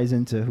all ties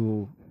into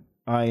who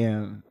I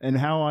am and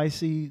how I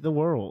see the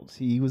world.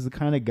 He was the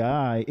kind of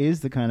guy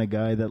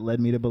that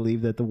led me to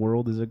believe that the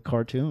world is a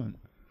cartoon,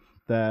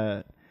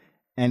 that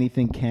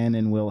anything can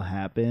and will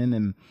happen,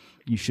 and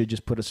you should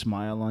just put a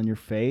smile on your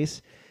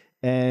face,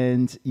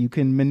 and you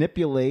can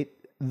manipulate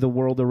the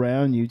world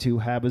around you to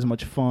have as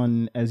much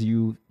fun as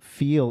you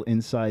feel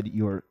inside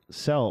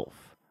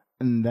yourself.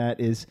 And that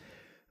is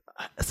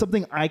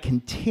something I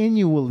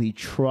continually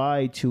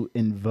try to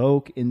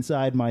invoke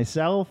inside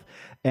myself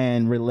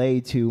and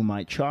relay to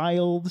my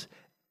child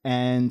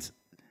and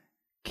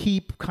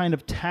keep kind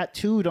of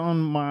tattooed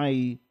on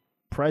my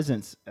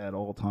presence at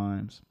all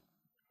times.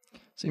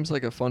 Seems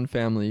like a fun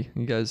family.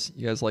 You guys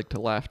like to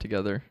laugh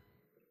together.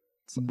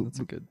 That's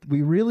a good.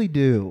 We really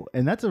do,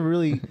 and that's a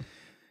really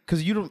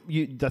because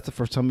that's the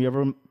first time you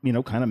ever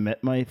kind of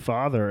met my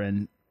father,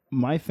 and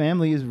my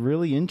family is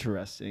really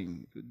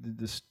interesting.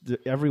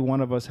 Every one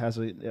of us has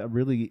a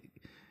really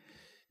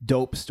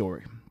dope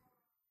story,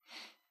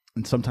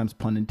 and sometimes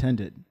pun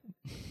intended.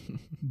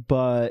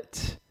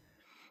 But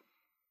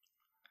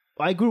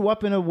I grew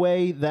up in a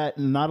way that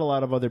not a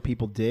lot of other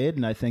people did,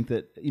 and I think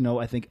that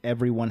I think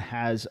everyone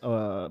has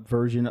a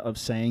version of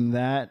saying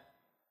that.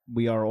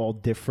 We are all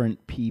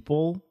different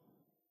people,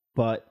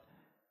 but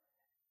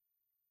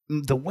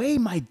the way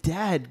my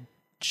dad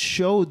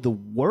showed the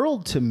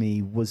world to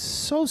me was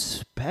so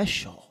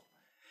special.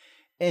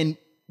 And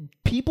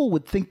people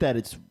would think that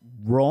it's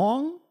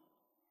wrong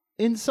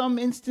in some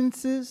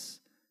instances.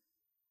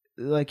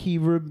 Like he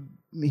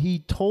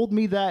told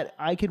me that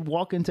I could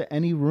walk into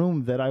any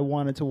room that I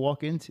wanted to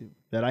walk into,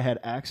 that I had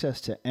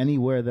access to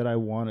anywhere that I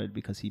wanted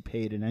because he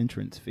paid an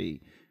entrance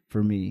fee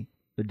for me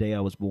the day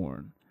I was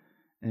born.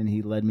 And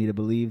he led me to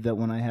believe that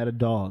when I had a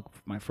dog,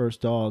 my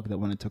first dog, that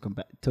when I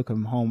took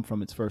him home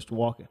from its first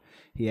walk,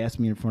 he asked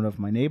me in front of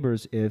my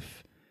neighbors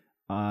if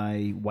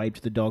I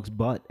wiped the dog's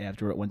butt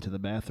after it went to the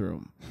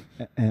bathroom,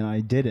 and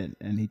I didn't.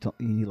 And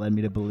he led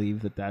me to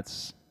believe that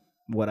that's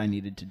what I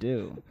needed to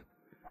do.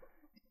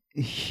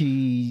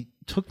 He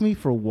took me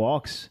for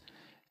walks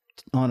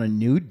on a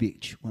nude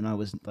beach when I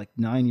was like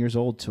 9 years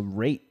old to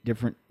rate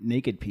different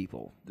naked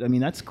people. I mean,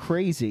 that's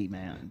crazy,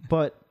 man.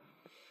 But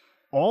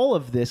all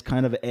of this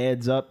kind of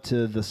adds up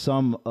to the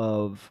sum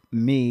of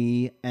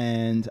me,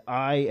 and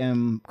I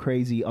am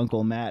crazy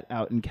Uncle Matt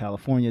out in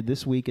California.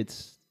 This week,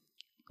 it's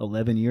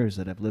 11 years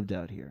that I've lived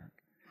out here.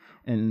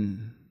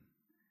 And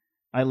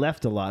I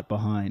left a lot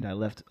behind. I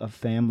left a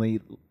family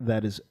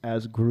that is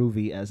as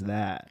groovy as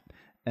that.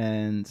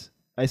 And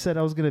I said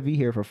I was going to be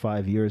here for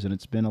 5 years, and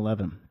it's been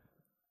 11.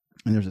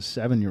 And there's a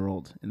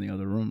 7-year-old in the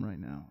other room right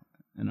now,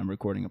 and I'm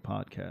recording a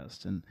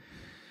podcast. And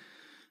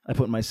I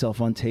put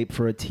myself on tape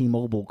for a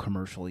T-Mobile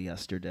commercial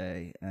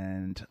yesterday,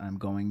 and I'm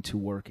going to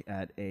work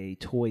at a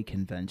toy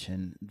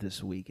convention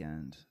this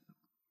weekend.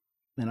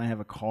 And I have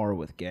a car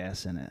with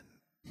gas in it.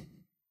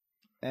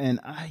 And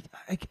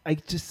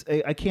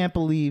I can't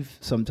believe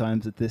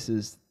sometimes that this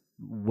is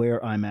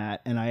where I'm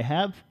at. And I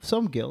have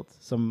some guilt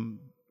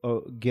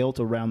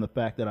around the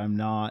fact that I'm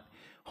not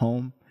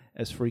home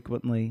as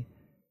frequently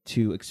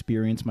to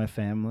experience my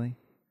family.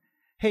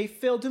 Hey,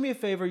 Phil, do me a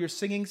favor. Your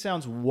singing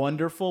sounds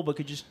wonderful, but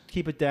could you just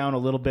keep it down a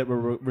little bit?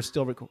 We're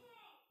still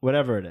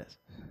whatever it is.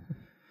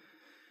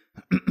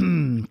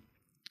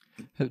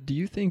 Do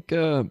you think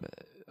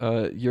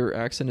your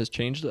accent has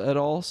changed at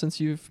all since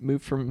you've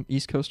moved from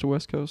East Coast to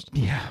West Coast?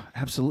 Yeah,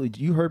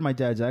 absolutely. You heard my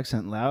dad's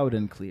accent loud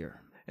and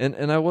clear.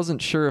 And I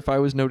wasn't sure if I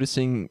was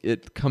noticing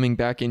it coming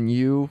back in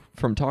you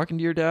from talking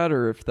to your dad,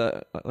 or if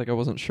that, like, I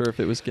wasn't sure if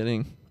it was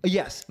getting.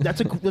 Yes,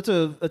 that's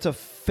a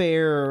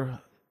fair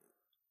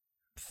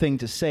thing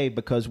to say,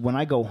 because when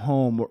I go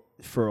home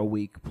for a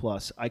week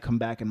plus, I come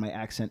back and my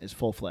accent is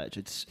full-fledged.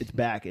 It's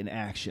back in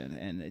action,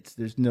 and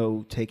there's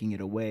no taking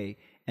it away,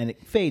 and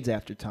it fades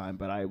after time.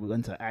 But I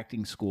went to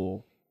acting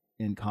school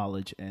in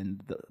college,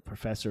 and the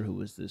professor, who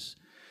was this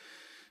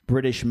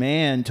British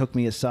man, took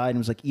me aside and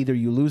was like, either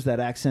you lose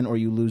that accent or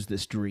you lose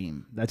this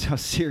dream. That's how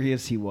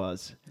serious he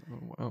was.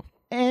 Oh, wow.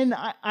 And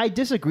I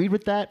disagreed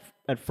with that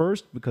at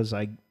first, because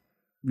I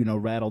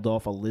rattled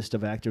off a list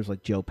of actors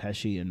like Joe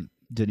Pesci and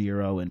De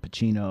Niro and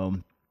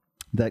Pacino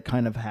that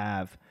kind of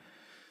have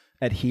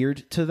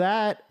adhered to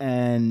that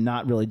and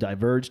not really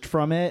diverged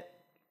from it.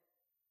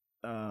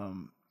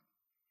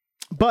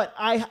 But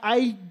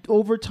I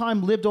over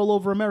time lived all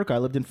over America. I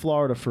lived in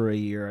Florida for a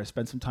year. I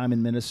spent some time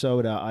in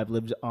Minnesota. I've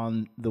lived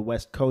on the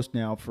West Coast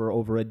now for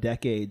over a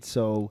decade.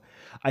 So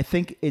I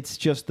think it's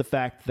just the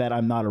fact that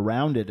I'm not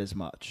around it as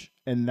much.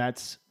 And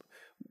that's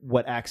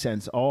what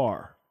accents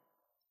are.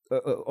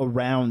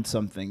 Around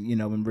something,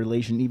 in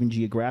relation, even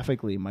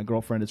geographically. My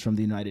girlfriend is from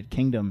the United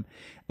Kingdom,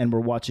 and we're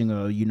watching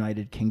a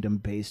United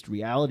Kingdom-based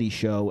reality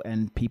show,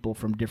 and people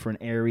from different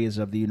areas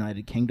of the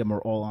United Kingdom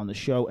are all on the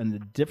show, and the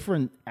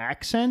different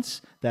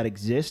accents that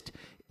exist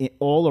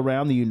all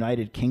around the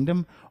United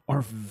Kingdom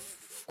are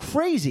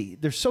crazy.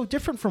 They're so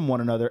different from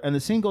one another, and the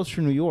same goes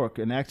for New York.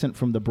 An accent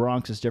from the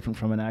Bronx is different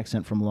from an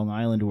accent from Long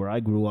Island, where I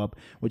grew up,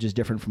 which is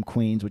different from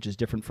Queens, which is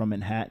different from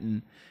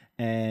Manhattan,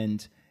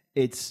 and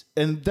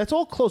that's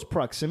all close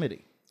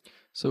proximity.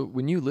 So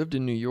when you lived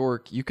in New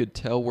York, you could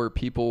tell where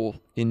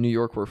people in New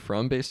York were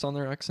from based on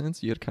their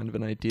accents? You had kind of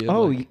an idea?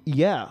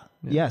 Yeah.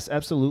 Yes,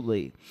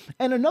 absolutely.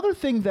 And another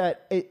thing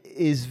that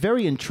is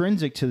very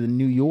intrinsic to the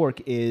New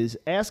York is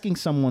asking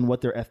someone what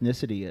their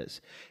ethnicity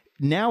is.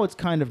 Now it's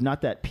kind of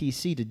not that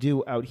PC to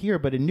do out here,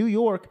 but in New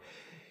York,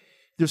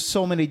 there's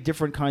so many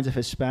different kinds of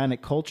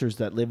Hispanic cultures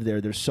that live there.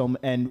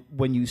 And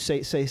when you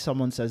say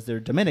someone says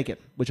they're Dominican,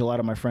 which a lot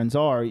of my friends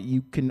are,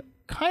 you can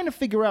kind of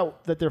figure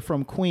out that they're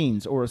from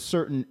Queens or a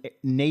certain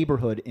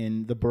neighborhood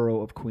in the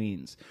borough of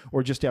Queens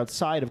or just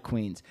outside of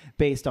Queens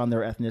based on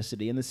their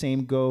ethnicity. And the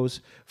same goes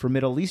for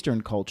Middle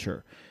Eastern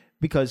culture,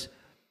 because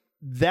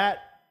that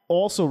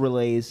also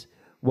relays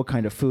what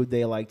kind of food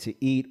they like to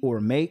eat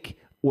or make,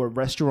 or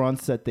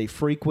restaurants that they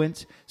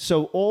frequent.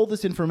 So all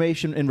this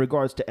information in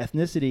regards to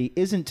ethnicity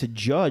isn't to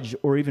judge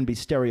or even be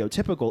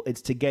stereotypical.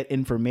 It's to get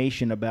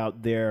information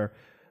about their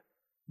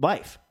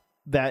life.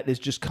 That is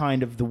just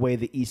kind of the way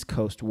the East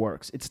Coast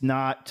works. It's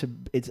not to.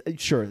 It's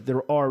sure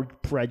there are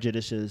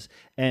prejudices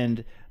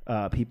and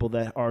people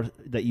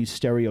that use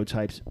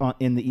stereotypes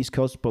in the East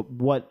Coast. But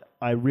what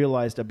I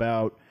realized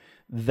about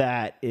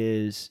that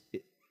is,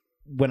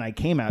 when I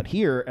came out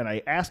here and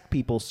I asked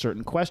people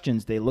certain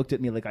questions, they looked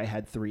at me like I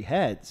had three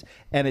heads,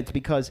 and it's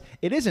because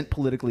it isn't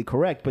politically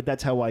correct, but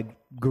that's how I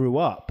grew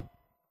up.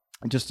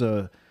 Just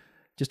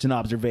an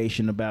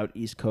observation about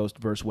East Coast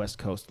versus West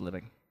Coast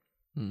living.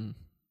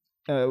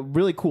 A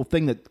really cool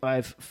thing that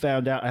I've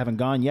found out, I haven't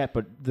gone yet,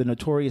 but the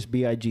Notorious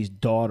B.I.G.'s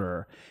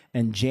daughter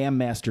and Jam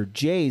Master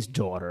Jay's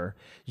daughter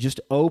just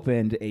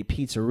opened a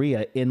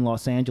pizzeria in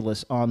Los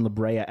Angeles on La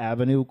Brea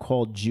Avenue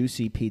called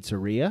Juicy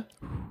Pizzeria.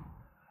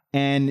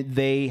 And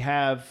they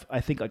have,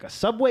 I think, like a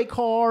subway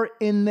car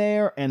in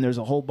there, and there's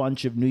a whole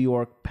bunch of New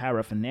York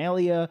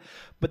paraphernalia.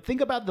 But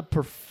think about the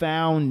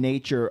profound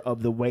nature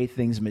of the way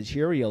things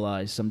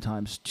materialize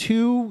sometimes.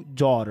 Two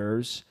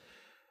daughters,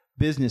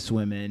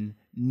 businesswomen,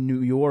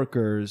 New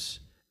Yorkers,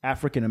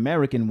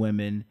 African-American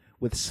women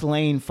with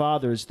slain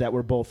fathers that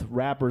were both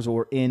rappers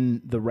or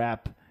in the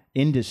rap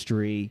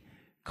industry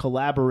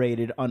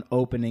collaborated on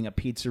opening a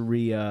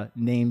pizzeria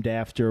named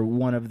after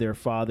one of their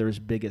father's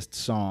biggest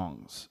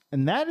songs.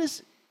 And that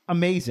is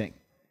amazing.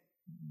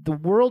 The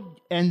world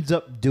ends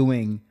up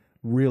doing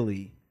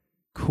really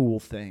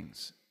cool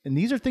things. And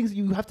these are things that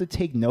you have to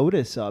take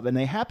notice of, and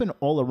they happen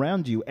all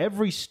around you.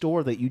 Every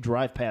store that you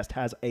drive past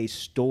has a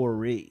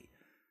story.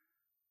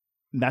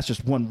 And that's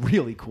just one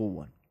really cool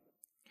one.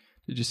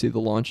 Did you see the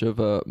launch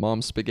of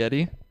Mom's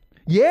Spaghetti?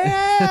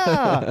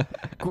 Yeah!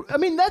 I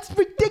mean, that's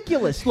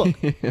ridiculous. Look,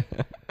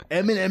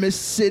 Eminem is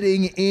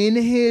sitting in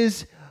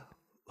his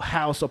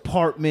house,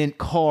 apartment,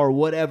 car,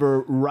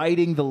 whatever,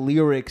 writing the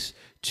lyrics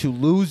to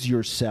Lose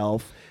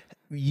Yourself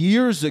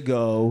years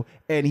ago,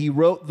 and he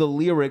wrote the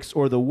lyrics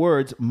or the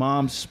words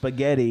Mom's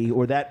Spaghetti,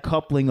 or that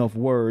coupling of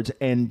words,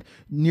 and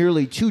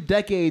nearly 2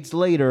 decades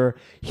later,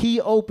 he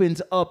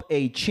opens up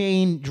a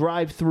chain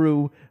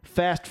drive-through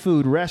fast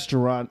food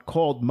restaurant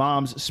called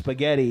Mom's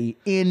Spaghetti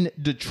in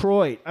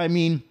Detroit. I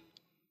mean,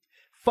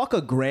 fuck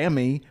a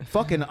Grammy,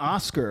 fuck an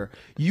Oscar.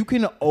 You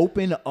can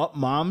open up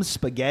Mom's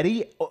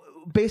Spaghetti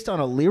based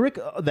on a lyric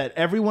that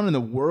everyone in the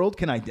world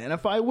can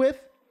identify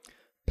with?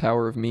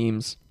 Power of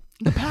memes.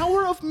 The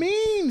power of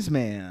memes,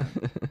 man.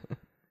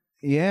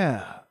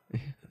 Yeah.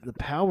 The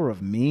power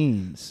of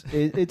memes.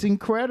 It's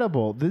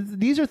incredible.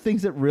 These are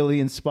things that really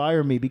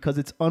inspire me because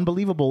it's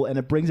unbelievable, and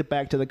it brings it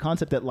back to the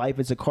concept that life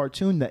is a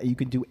cartoon, that you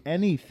can do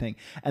anything.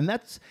 And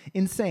that's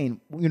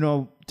insane. You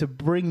know, to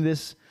bring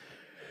this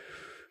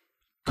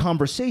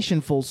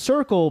conversation full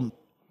circle,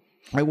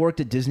 I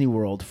worked at Disney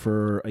World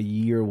for a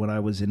year when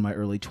I was in my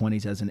early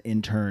 20s as an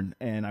intern,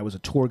 and I was a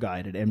tour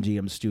guide at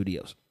MGM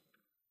Studios.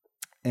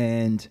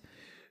 And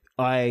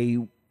I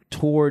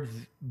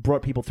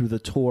brought people through the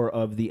tour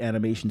of the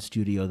animation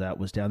studio that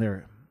was down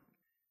there.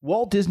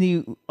 Walt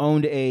Disney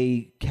owned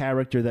a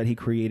character that he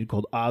created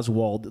called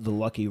Oswald the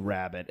Lucky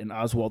Rabbit. And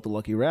Oswald the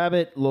Lucky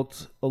Rabbit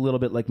looked a little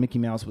bit like Mickey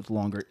Mouse with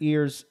longer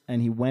ears.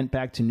 And he went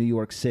back to New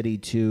York City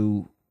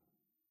to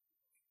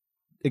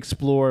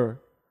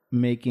explore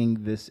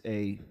making this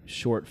a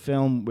short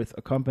film with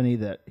a company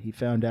that he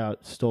found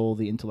out stole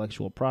the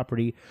intellectual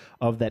property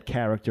of that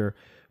character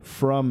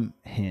from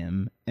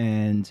him.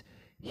 And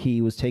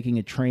he was taking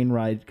a train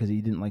ride because he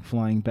didn't like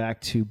flying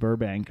back to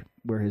Burbank,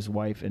 where his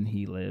wife and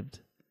he lived.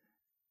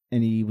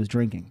 And he was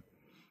drinking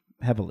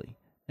heavily,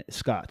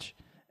 scotch.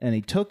 And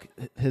he took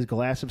his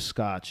glass of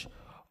scotch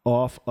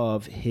off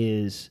of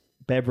his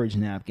beverage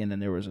napkin,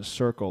 and there was a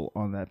circle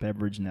on that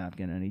beverage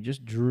napkin. And he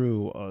just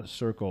drew a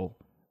circle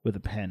with a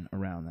pen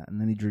around that.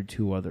 And then he drew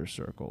 2 other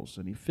circles,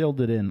 and he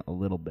filled it in a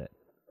little bit.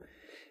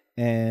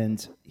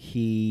 And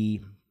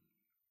he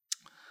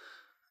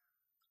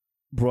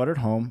brought it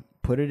home,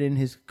 put it in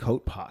his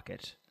coat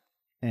pocket,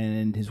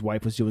 and his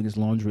wife was doing his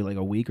laundry like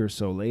a week or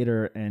so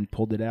later and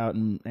pulled it out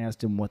and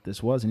asked him what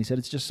this was. And he said,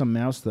 "It's just some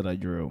mouse that I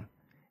drew."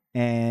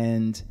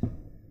 And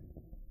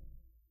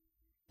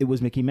it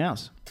was Mickey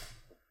Mouse.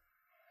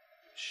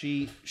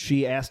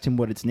 She asked him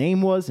what its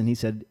name was, and he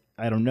said,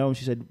 "I don't know." And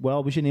she said,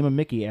 "Well, we should name him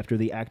Mickey after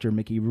the actor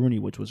Mickey Rooney,"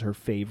 which was her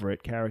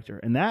favorite character.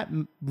 And that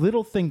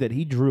little thing that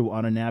he drew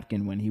on a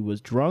napkin when he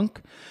was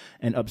drunk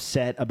and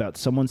upset about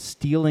someone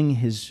stealing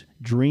his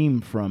dream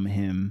from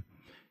him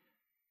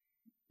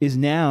is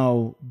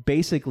now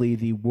basically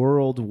the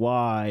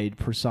worldwide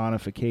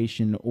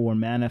personification or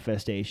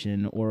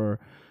manifestation, or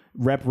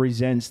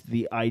represents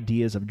the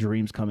ideas of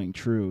dreams coming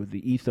true.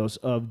 The ethos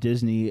of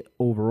Disney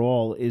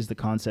overall is the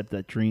concept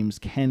that dreams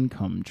can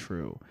come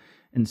true.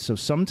 And so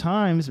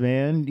sometimes,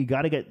 man, you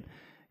got to get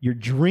your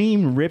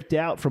dream ripped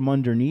out from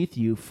underneath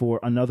you for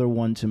another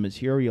one to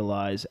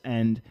materialize.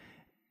 And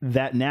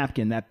that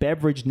napkin, that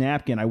beverage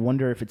napkin, I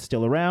wonder if it's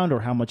still around or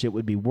how much it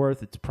would be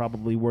worth. It's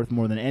probably worth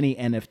more than any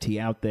NFT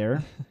out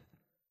there.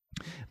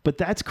 But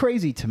that's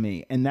crazy to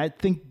me. And I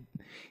think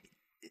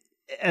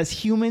as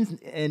humans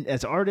and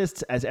as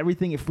artists, as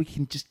everything, if we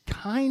can just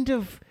kind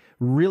of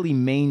really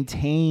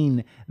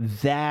maintain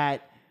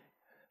that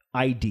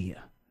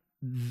idea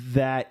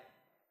that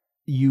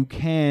you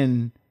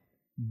can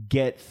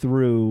get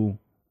through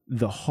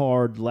the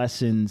hard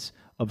lessons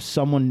of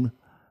someone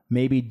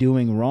maybe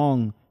doing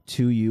wrong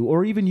to you,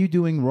 or even you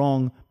doing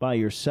wrong by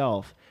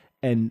yourself,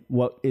 and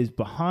what is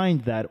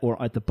behind that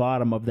or at the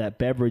bottom of that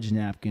beverage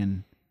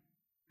napkin,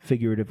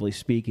 figuratively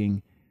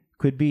speaking,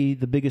 could be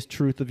the biggest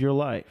truth of your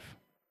life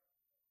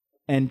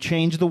and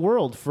change the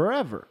world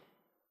forever.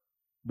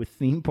 with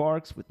theme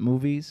parks, with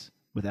movies,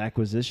 with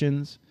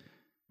acquisitions,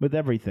 with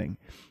everything.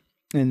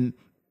 And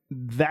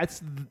that's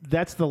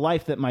the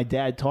life that my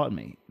dad taught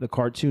me, the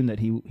cartoon that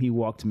he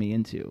walked me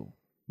into.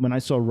 When I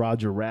saw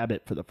Roger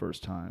Rabbit for the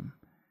first time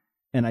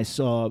and I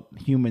saw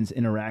humans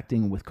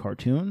interacting with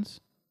cartoons,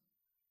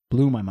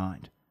 blew my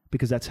mind,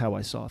 because that's how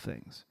I saw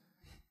things.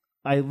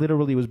 I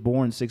literally was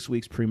born 6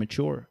 weeks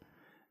premature,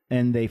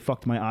 and they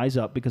fucked my eyes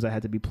up because I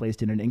had to be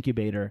placed in an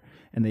incubator,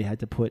 and they had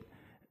to put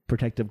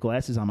protective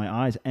glasses on my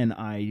eyes, and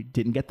I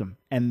didn't get them.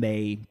 And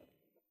they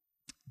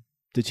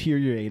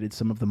deteriorated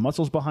some of the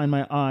muscles behind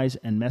my eyes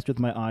and messed with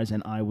my eyes,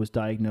 and I was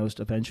diagnosed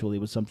eventually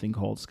with something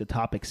called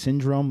scotopic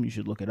syndrome. You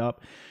should look it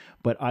up.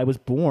 But I was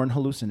born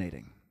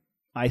hallucinating.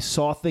 I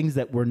saw things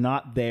that were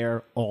not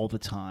there all the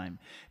time.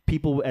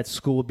 People at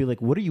school would be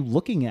like, "What are you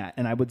looking at?"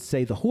 And I would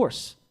say, "The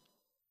horse."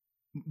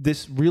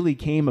 This really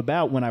came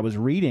about when I was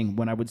reading.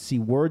 When I would see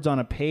words on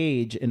a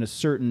page in a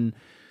certain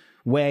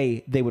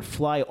way, they would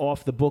fly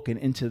off the book and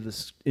into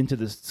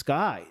the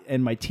sky.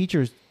 And my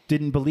teachers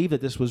didn't believe that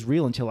this was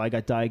real until I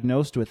got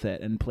diagnosed with it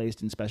and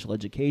placed in special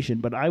education.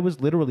 But I was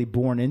literally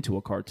born into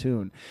a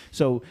cartoon.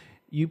 So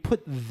you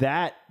put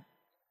that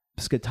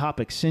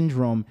scotopic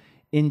syndrome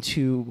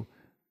into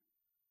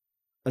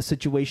a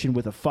situation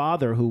with a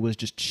father who was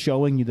just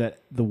showing you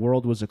that the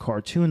world was a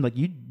cartoon. Like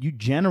you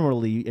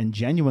generally and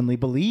genuinely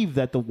believe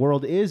that the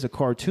world is a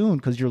cartoon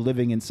because you're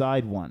living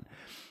inside one.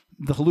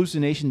 The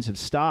hallucinations have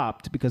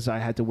stopped because I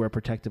had to wear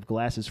protective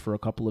glasses for a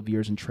couple of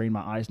years and train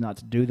my eyes not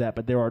to do that.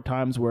 But there are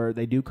times where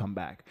they do come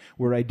back,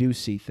 where I do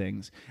see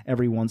things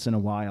every once in a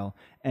while.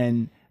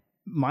 And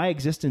my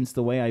existence,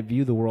 the way I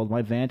view the world,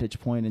 my vantage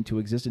point into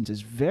existence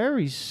is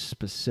very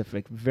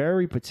specific,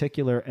 very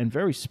particular, and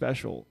very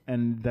special.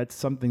 And that's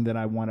something that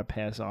I want to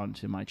pass on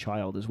to my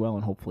child as well.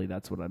 And hopefully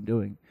that's what I'm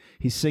doing.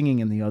 He's singing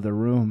in the other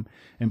room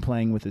and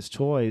playing with his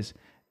toys.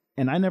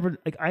 And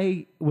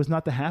I was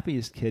not the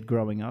happiest kid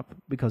growing up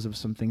because of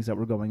some things that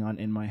were going on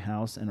in my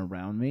house and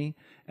around me.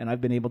 And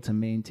I've been able to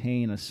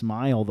maintain a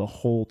smile the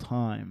whole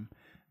time.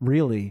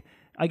 Really,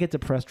 I get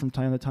depressed from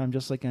time to time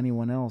just like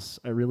anyone else.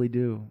 I really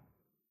do.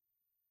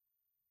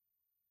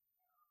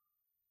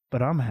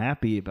 But I'm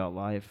happy about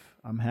life.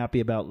 I'm happy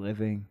about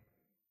living.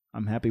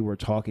 I'm happy we're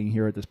talking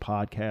here at this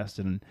podcast.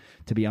 And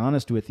to be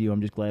honest with you,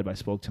 I'm just glad I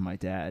spoke to my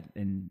dad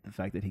and the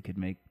fact that he could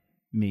make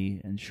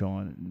me and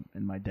Sean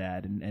and my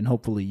dad and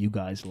hopefully you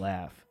guys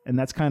laugh. And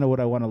that's kind of what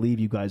I want to leave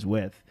you guys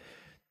with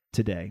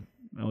today.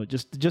 You know,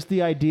 just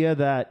the idea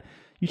that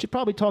you should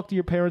probably talk to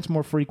your parents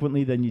more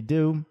frequently than you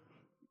do.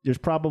 There's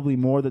probably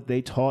more that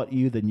they taught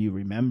you than you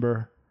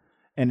remember.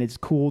 And it's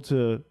cool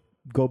to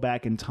go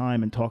back in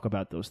time and talk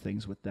about those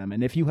things with them.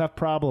 And if you have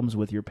problems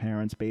with your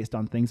parents based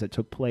on things that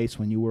took place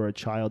when you were a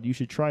child, you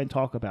should try and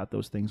talk about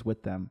those things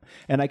with them.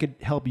 And I could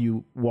help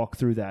you walk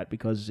through that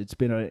because it's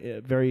been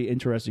a very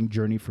interesting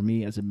journey for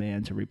me as a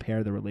man to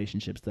repair the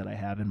relationships that I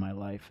have in my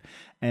life.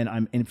 And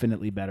I'm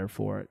infinitely better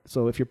for it.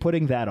 So if you're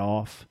putting that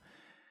off,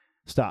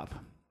 stop.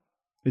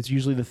 It's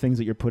usually the things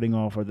that you're putting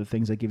off are the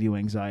things that give you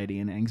anxiety,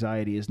 and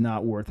anxiety is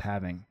not worth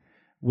having.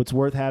 What's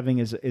worth having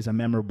is a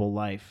memorable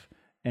life.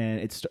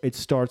 And it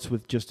starts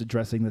with just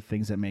addressing the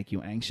things that make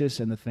you anxious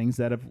and the things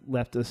that have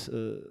left us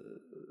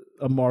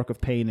a mark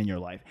of pain in your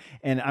life.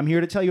 And I'm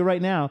here to tell you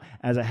right now,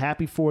 as a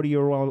happy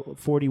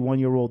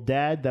 41-year-old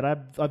dad, that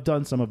I've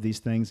done some of these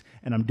things,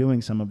 and I'm doing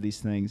some of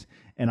these things,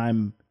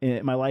 and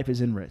my life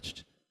is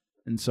enriched.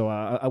 And so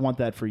I want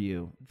that for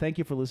you. Thank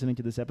you for listening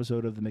to this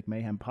episode of the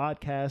McMahon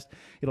Podcast.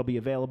 It'll be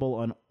available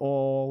on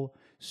all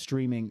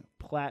streaming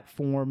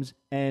platforms.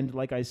 And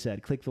like I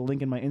said, click the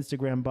link in my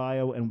Instagram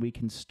bio, and we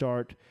can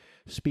start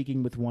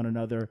speaking with one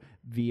another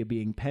via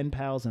being pen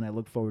pals, and I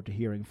look forward to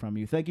hearing from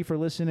you. Thank you for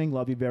listening.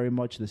 Love you very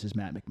much. This is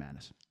Matt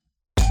McManus.